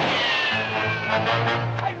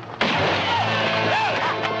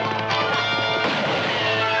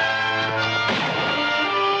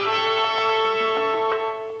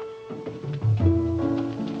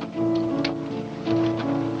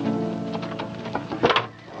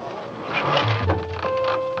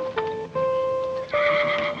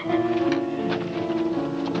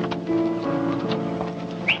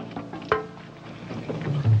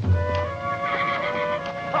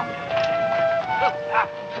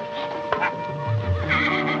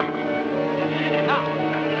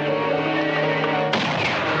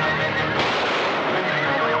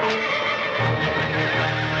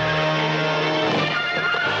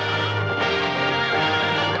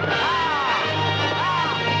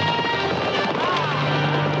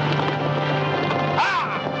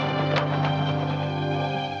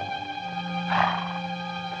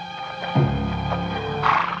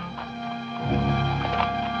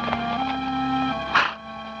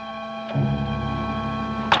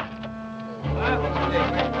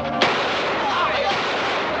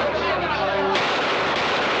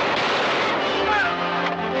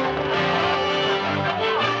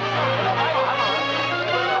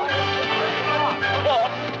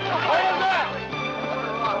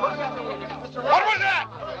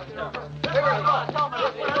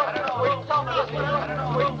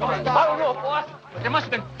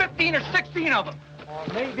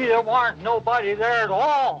 Maybe there weren't nobody there at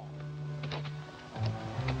all.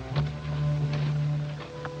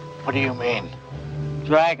 What do you mean?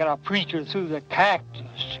 Dragging a preacher through the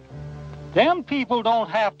cactus. Them people don't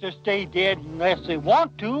have to stay dead unless they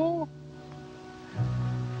want to.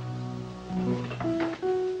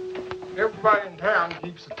 Everybody in town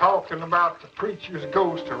keeps talking about the preacher's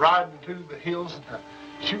ghost riding through the hills and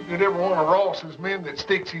shooting at every one of Ross's men that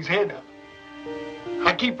sticks his head up.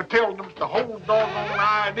 I keep telling them it's the whole doggone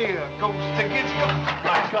idea of ghost tickets.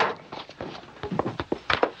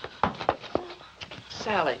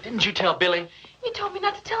 Sally, didn't you tell Billy? You told me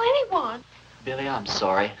not to tell anyone. Billy, I'm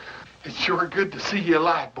sorry. It's sure good to see you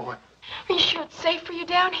alive, boy. Are you sure it's safe for you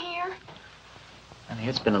down here? Honey,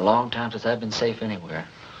 it's been a long time since I've been safe anywhere.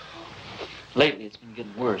 Lately, it's been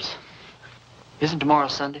getting worse. Isn't tomorrow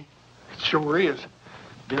Sunday? It sure is.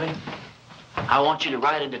 Billy, I want you to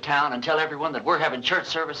ride into town and tell everyone that we're having church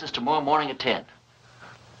services tomorrow morning at 10.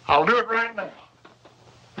 I'll do it right now.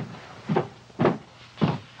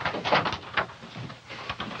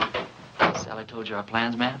 Sally told you our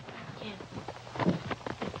plans, ma'am? Yeah.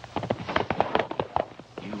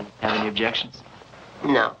 You have any objections?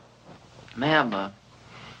 No. Ma'am,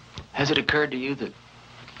 has it occurred to you that,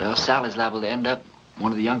 well, Sally's liable to end up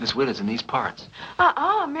one of the youngest widows in these parts?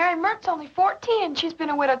 Mary Mert's only 14. She's been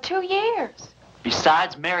a widow 2 years.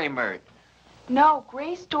 Besides Mary Mert. No,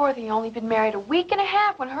 Grace Dorothy only been married a week and a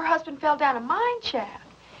half when her husband fell down a mine shaft.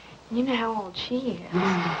 You know how old she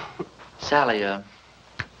is. Sally,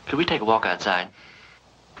 could we take a walk outside?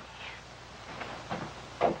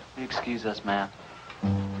 Excuse us, ma'am.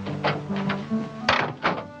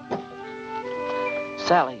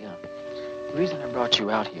 Sally, the reason I brought you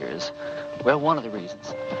out here is, well, one of the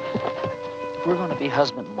reasons. If we're going to be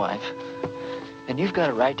husband and wife, then you've got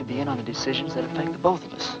a right to be in on the decisions that affect the both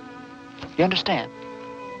of us. You understand?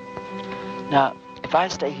 Now, if I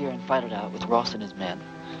stay here and fight it out with Ross and his men,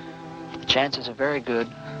 the chances are very good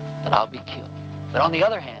that I'll be killed. But on the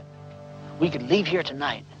other hand, we could leave here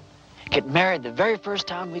tonight, get married the very first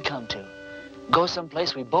town we come to, go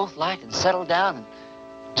someplace we both like and settle down and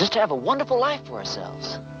just have a wonderful life for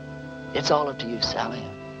ourselves. It's all up to you, Sally.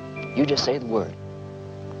 You just say the word.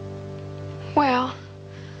 Well,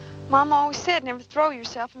 Mama always said never throw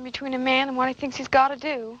yourself in between a man and what he thinks he's got to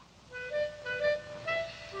do.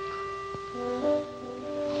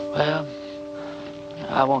 Well,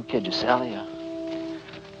 I won't kid you, Sally. I'm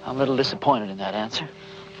a little disappointed in that answer.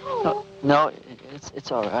 No,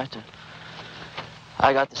 it's all right.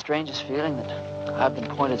 I got the strangest feeling that I've been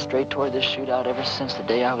pointed straight toward this shootout ever since the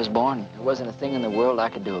day I was born. There wasn't a thing in the world I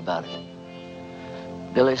could do about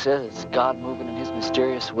it. Billy says it's God moving in his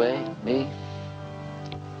mysterious way. Me?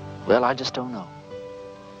 Well, I just don't know.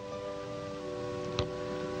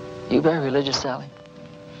 You very religious, Sally?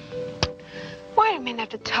 Why do men have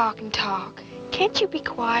to talk and talk? Can't you be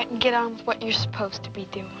quiet and get on with what you're supposed to be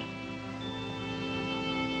doing?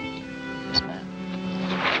 Yes, ma'am.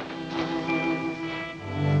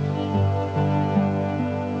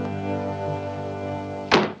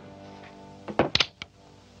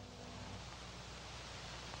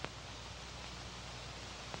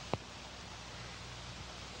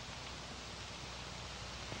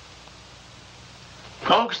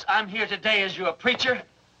 Folks, I'm here today as your preacher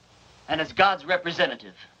and as God's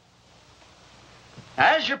representative.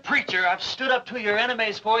 Now, as your preacher, I've stood up to your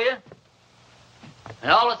enemies for you,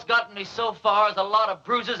 and all it's gotten me so far is a lot of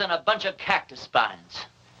bruises and a bunch of cactus spines.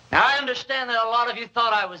 Now, I understand that a lot of you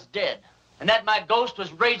thought I was dead, and that my ghost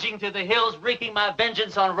was raging through the hills, wreaking my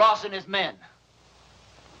vengeance on Ross and his men.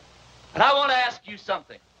 But I want to ask you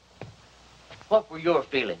something. What were your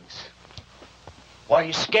feelings? Were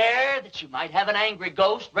you scared that you might have an angry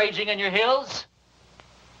ghost raging in your hills?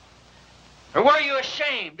 Or were you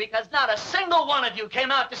ashamed because not a single one of you came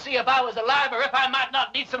out to see if I was alive or if I might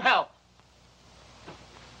not need some help?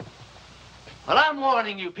 Well, I'm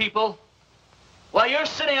warning you people. While you're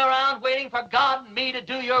sitting around waiting for God and me to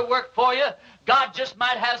do your work for you, God just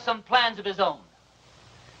might have some plans of his own.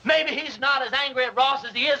 Maybe he's not as angry at Ross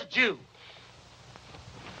as he is at you.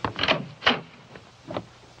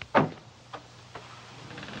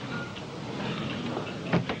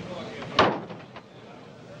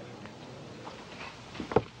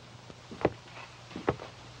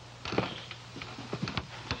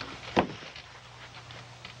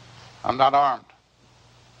 I'm not armed.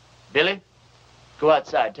 Billy, go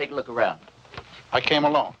outside. Take a look around. I came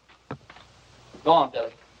alone. Go on,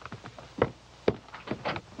 Billy.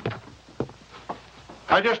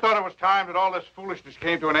 I just thought it was time that all this foolishness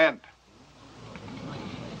came to an end.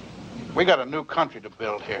 We got a new country to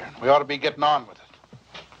build here. We ought to be getting on with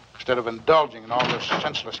it, instead of indulging in all this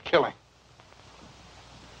senseless killing.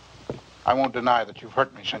 I won't deny that you've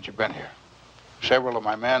hurt me since you've been here. Several of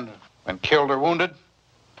my men have been killed or wounded.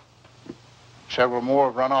 Several more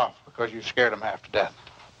have run off because you scared them half to death.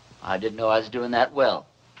 I didn't know I was doing that well.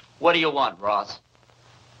 What do you want, Ross?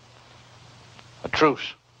 A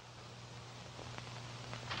truce.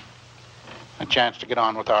 A chance to get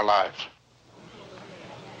on with our lives.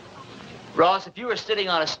 Ross, if you were sitting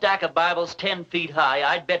on a stack of Bibles 10 feet high,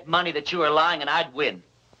 I'd bet money that you were lying and I'd win.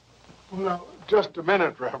 Well, now, just a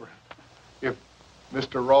minute, Reverend. If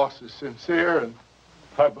Mr. Ross is sincere, and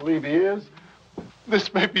I believe he is,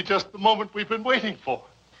 this may be just the moment we've been waiting for.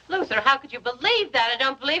 Luther, how could you believe that? I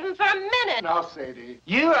don't believe him for a minute. Now, Sadie.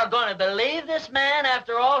 You are going to believe this man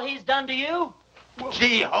after all he's done to you?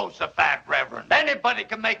 Jehoshaphat, Reverend. Anybody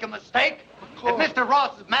can make a mistake. If Mr.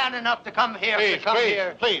 Ross is man enough to come here,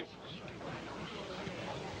 Please.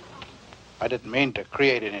 I didn't mean to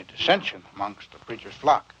create any dissension amongst the preacher's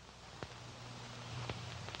flock.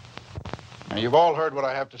 Now, you've all heard what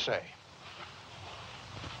I have to say.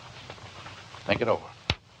 Think it over.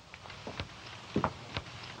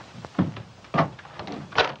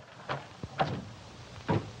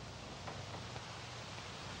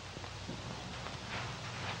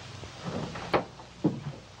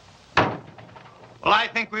 Well, I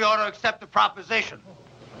think we ought to accept the proposition.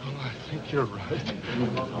 Well, I think you're right.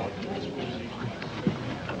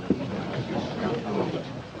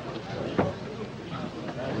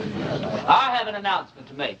 I have an announcement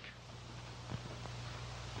to make.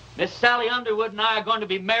 Miss Sally Underwood and I are going to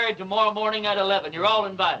be married tomorrow morning at 11. You're all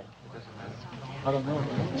invited. I don't know.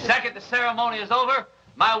 Second the ceremony is over,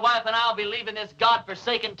 my wife and I will be leaving this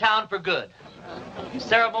God-forsaken town for good. The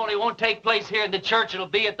ceremony won't take place here in the church. It'll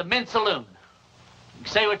be at the Mint Saloon. You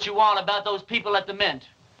can say what you want about those people at the Mint,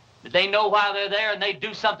 but they know why they're there and they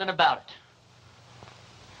do something about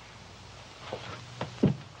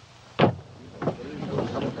it.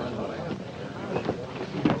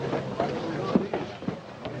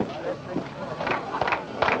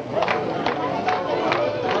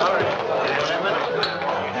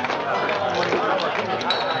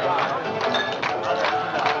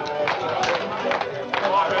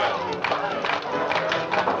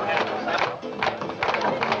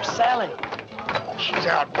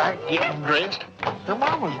 Getting dressed. Her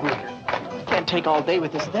mama's with her. Can't take all day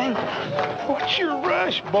with this thing. What's your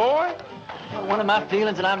rush, boy? One of my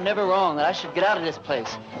feelings, and I'm never wrong, that I should get out of this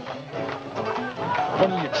place.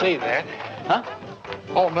 Funny you'd say that. Huh?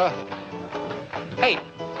 Oh, nothing. Hey,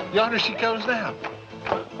 yonder she comes down.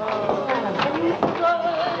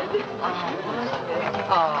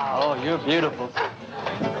 Oh, you're beautiful.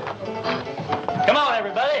 Come on,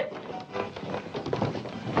 everybody.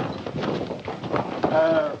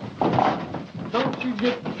 Don't you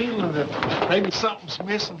get the feeling that maybe something's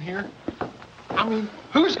missing here? I mean,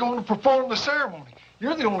 who's going to perform the ceremony?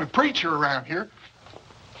 You're the only preacher around here.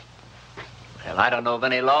 Well, I don't know of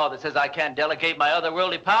any law that says I can't delegate my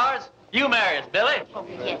otherworldly powers. You marry us, Billy. Oh,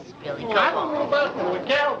 yes, Billy. I don't know about the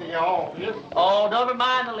legality of all this. Oh, never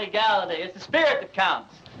mind the legality. It's the spirit that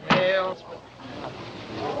counts. Well,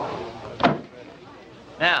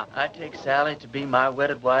 Now, I take Sally to be my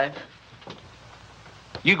wedded wife.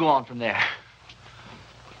 You go on from there.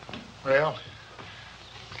 well,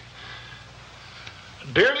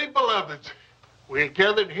 dearly beloveds, we are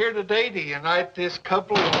gathered here today to unite this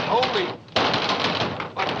couple in holy...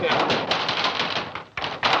 What's that?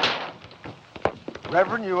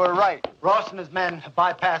 Reverend, you were right. Ross and his men have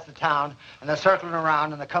bypassed the town, and they're circling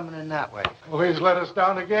around, and they're coming in that way. Well, he's let us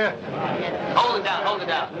down again. Hold it down, hold it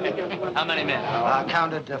down. How many men? I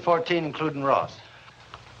counted 14, including Ross.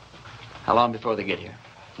 How long before they get here?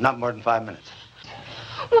 Not more than 5 minutes.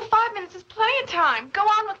 Well, 5 minutes is plenty of time. Go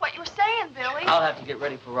on with what you were saying, Billy. I'll have to get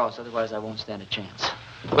ready for Ross, otherwise I won't stand a chance.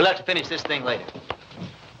 We'll have to finish this thing later.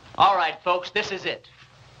 All right, folks, this is it.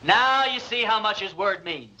 Now you see how much his word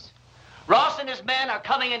means. Ross and his men are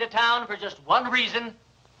coming into town for just one reason,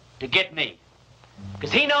 to get me.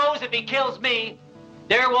 Because he knows if he kills me,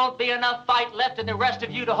 there won't be enough fight left in the rest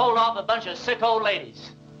of you to hold off a bunch of sick old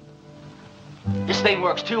ladies. This thing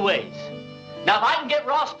works two ways. Now, if I can get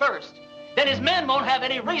Ross first, then his men won't have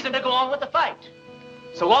any reason to go on with the fight.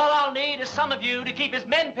 So all I'll need is some of you to keep his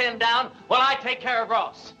men pinned down while I take care of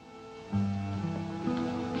Ross.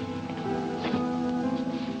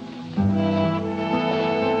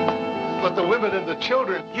 But the women and the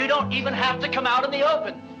children... You don't even have to come out in the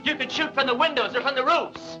open. You can shoot from the windows or from the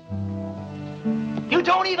roofs. You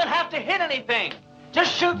don't even have to hit anything.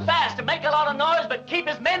 Just shoot fast and make a lot of noise, but keep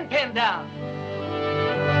his men pinned down.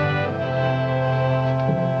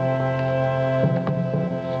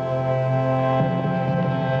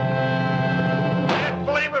 Can't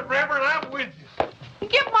believe it, Reverend, I'm with you.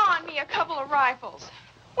 Give Mom and me a couple of rifles.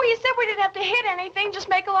 Well, you said we didn't have to hit anything, just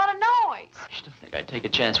make a lot of noise. You don't think I'd take a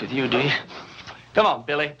chance with you, do you? Come on,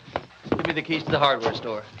 Billy. Give me the keys to the hardware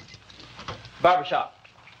store. Barbershop.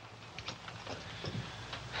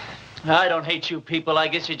 I don't hate you people. I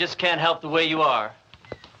guess you just can't help the way you are.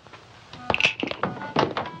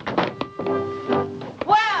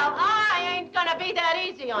 Well, I ain't gonna be that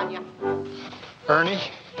easy on you. Ernie,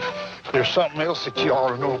 there's something else that you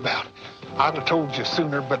ought to know about. I'd have told you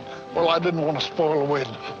sooner, but, well, I didn't want to spoil the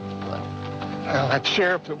wedding. That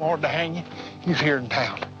sheriff that wanted to hang you, he's here in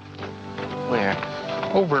town. Where?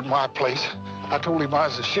 Over at my place. I told him I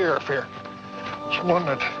was the sheriff here. It's one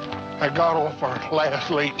that I got off our last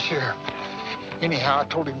late sheriff. Anyhow, I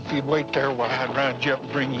told him if he'd wait there while I'd round you up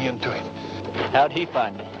and bring you into him. How'd he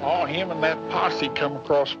find me? Oh, him and that posse come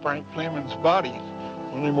across Frank Fleming's body.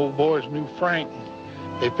 One of them old boys knew Frank.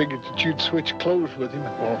 They figured that you'd switch clothes with him.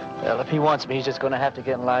 Well, if he wants me, he's just going to have to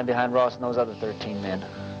get in line behind Ross and those other 13 men.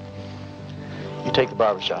 You take the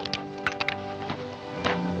barbershop.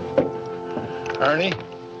 Ernie,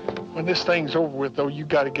 when this thing's over with, though, you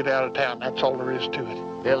got to get out of town. That's all there is to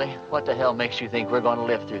it. Billy, what the hell makes you think we're going to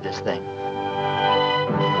live through this thing?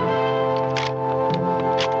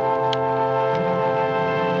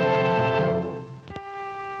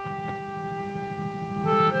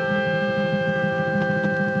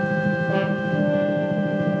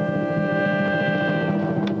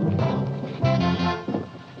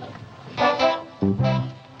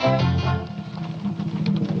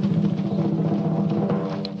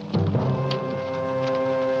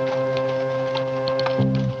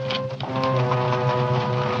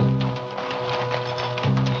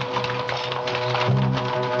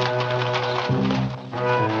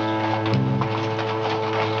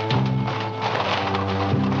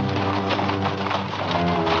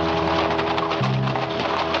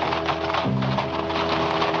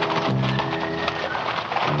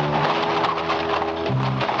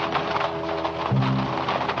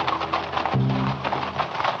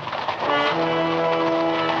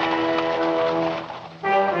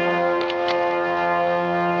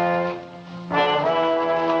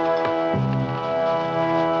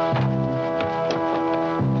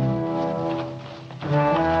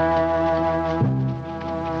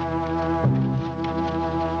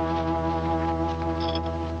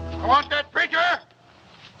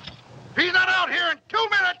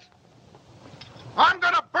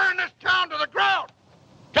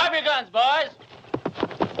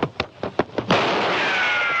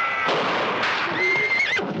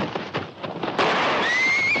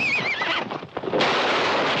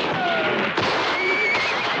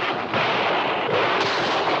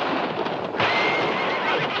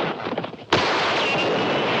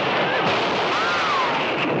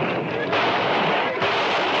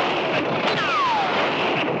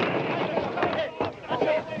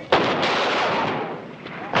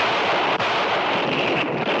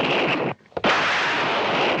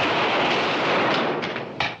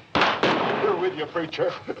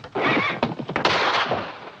 preacher.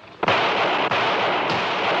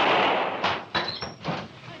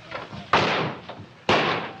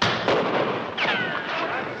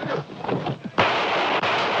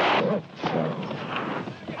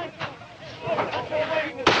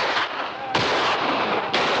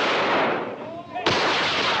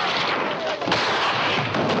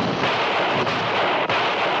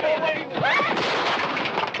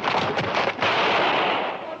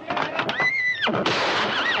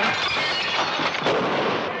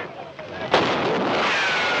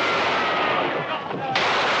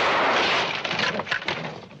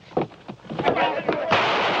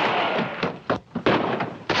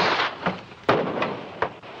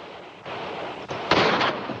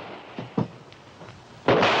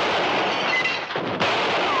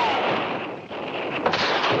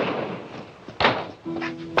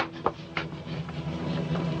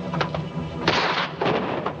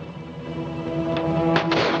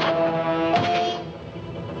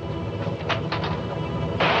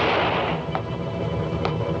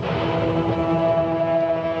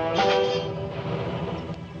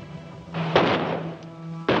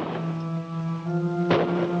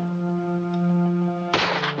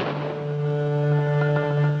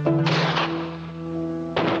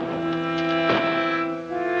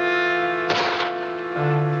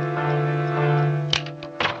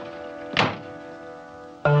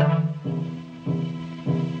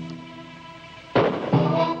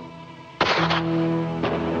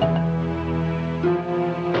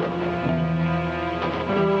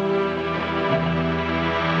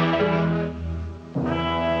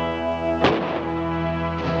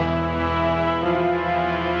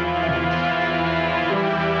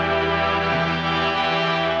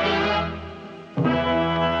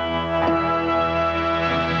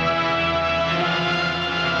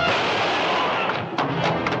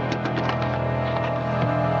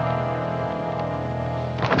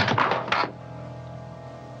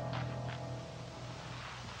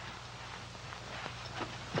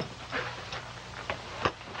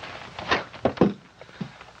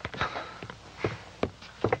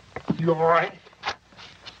 You all right?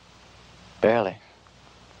 Barely.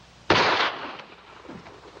 Listen,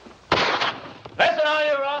 all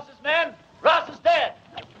you Ross's men. Ross is dead.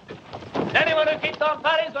 Anyone who keeps on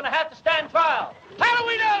fighting is going to have to stand trial. How do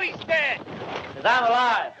we know he's dead? Because I'm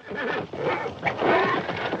alive.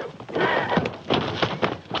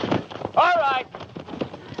 All right.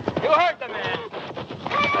 You hurt the man.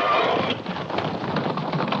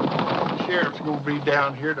 Sheriff's going to be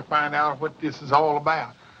down here to find out what this is all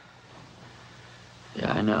about.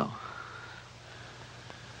 Yeah, I know.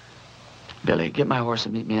 Billy, get my horse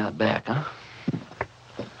and meet me out back, huh?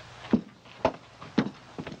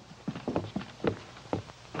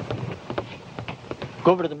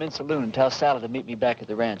 Go over to the men's saloon and tell Sally to meet me back at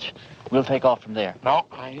the ranch. We'll take off from there. No,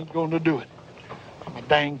 I ain't going to do it. I'm a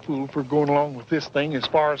dang fool for going along with this thing as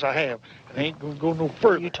far as I have. I ain't going to go no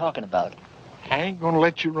further. What are you talking about? I ain't going to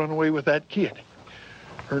let you run away with that kid.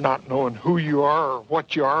 Her not knowing who you are or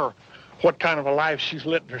what you are or what kind of a life she's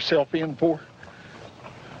letting herself in for.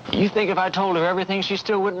 You think if I told her everything, she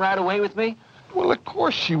still wouldn't ride away with me? Well, of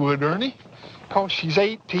course she would, Ernie. Because she's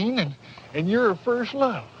 18 and you're her first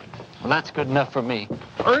love. Well, that's good enough for me.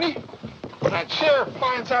 Ernie, when that sheriff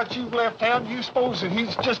finds out you've left town, do you suppose that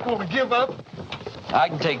he's just going to give up? I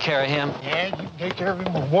can take care of him. Yeah, you can take care of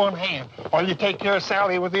him with one hand, or you take care of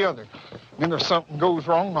Sally with the other. Then if something goes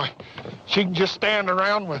wrong, why, she can just stand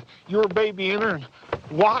around with your baby in her and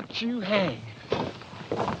watch you hang.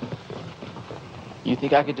 You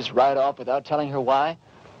think I could just ride off without telling her why?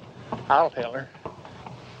 I'll tell her.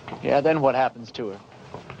 Yeah, then what happens to her?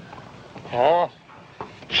 Oh,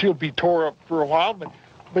 she'll be tore up for a while,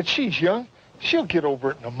 but she's young. She'll get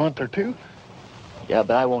over it in a month or two. Yeah,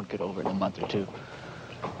 but I won't get over it in a month or two.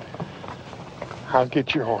 I'll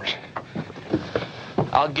get your horse.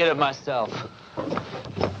 I'll get it myself.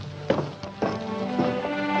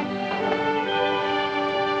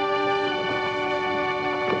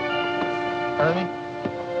 Ernie,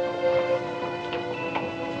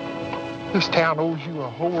 this town owes you a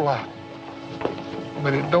whole lot,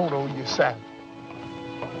 but it don't owe you Sally.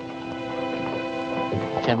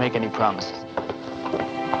 Can't make any promises.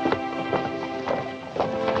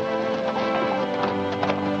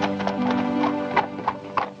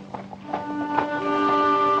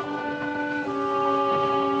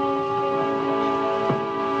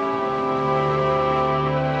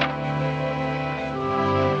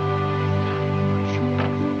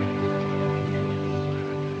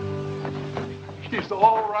 He's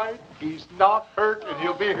all right. He's not hurt, and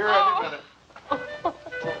he'll be here any minute.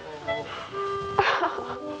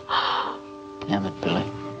 Damn it, Billy.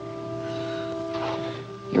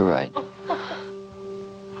 You're right.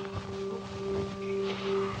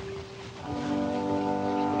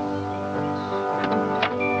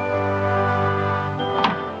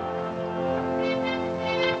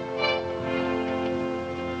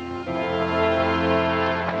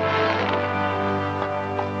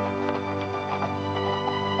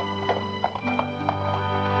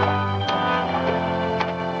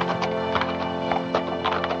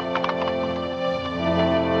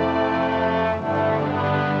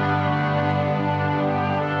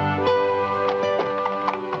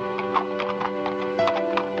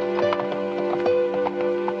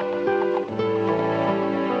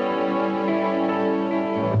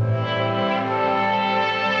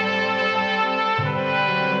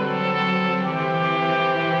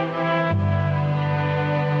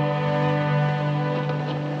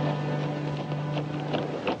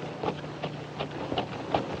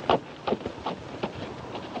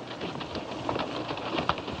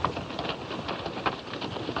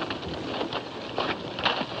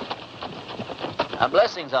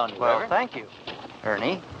 Blessings on you, Well, Reverend. thank you.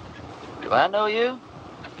 Ernie, do I know you?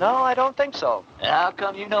 No, I don't think so. And how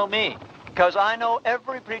come you know me? Because I know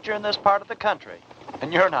every preacher in this part of the country,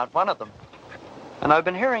 and you're not one of them. And I've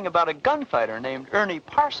been hearing about a gunfighter named Ernie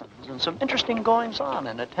Parsons and some interesting goings-on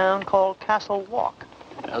in a town called Castle Walk.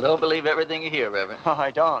 Now, don't believe everything you hear, Reverend. Oh,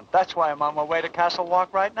 I don't. That's why I'm on my way to Castle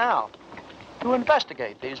Walk right now, to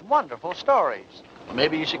investigate these wonderful stories. Well,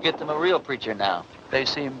 maybe you should get them a real preacher now. They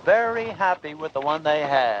seem very happy with the one they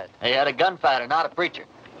had. They had a gunfighter, not a preacher.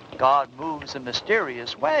 God moves in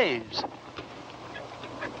mysterious ways.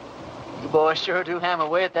 You boys sure do hammer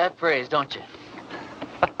away at that phrase, don't you?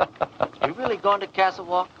 You really going to Castle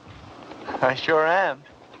Walk? I sure am.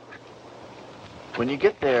 When you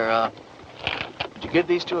get there, would you give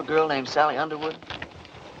these to a girl named Sally Underwood?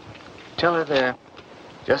 Tell her they're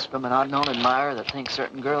just from an unknown admirer that thinks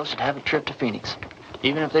certain girls should have a trip to Phoenix,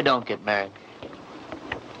 even if they don't get married.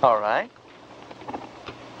 All right.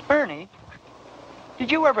 Ernie,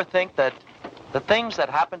 did you ever think that the things that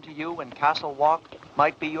happened to you in Castle Walk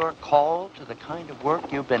might be your call to the kind of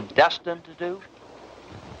work you've been destined to do?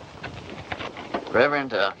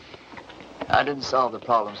 Reverend, I didn't solve the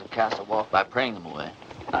problems of Castle Walk by praying them away.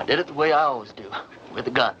 I did it the way I always do, with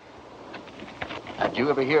a gun. Did you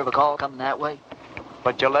ever hear of a call coming that way?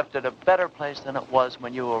 But you left it a better place than it was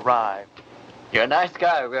when you arrived. You're a nice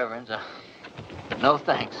guy, Reverend. But no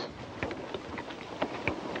thanks.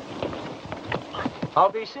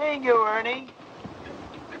 I'll be seeing you, Ernie.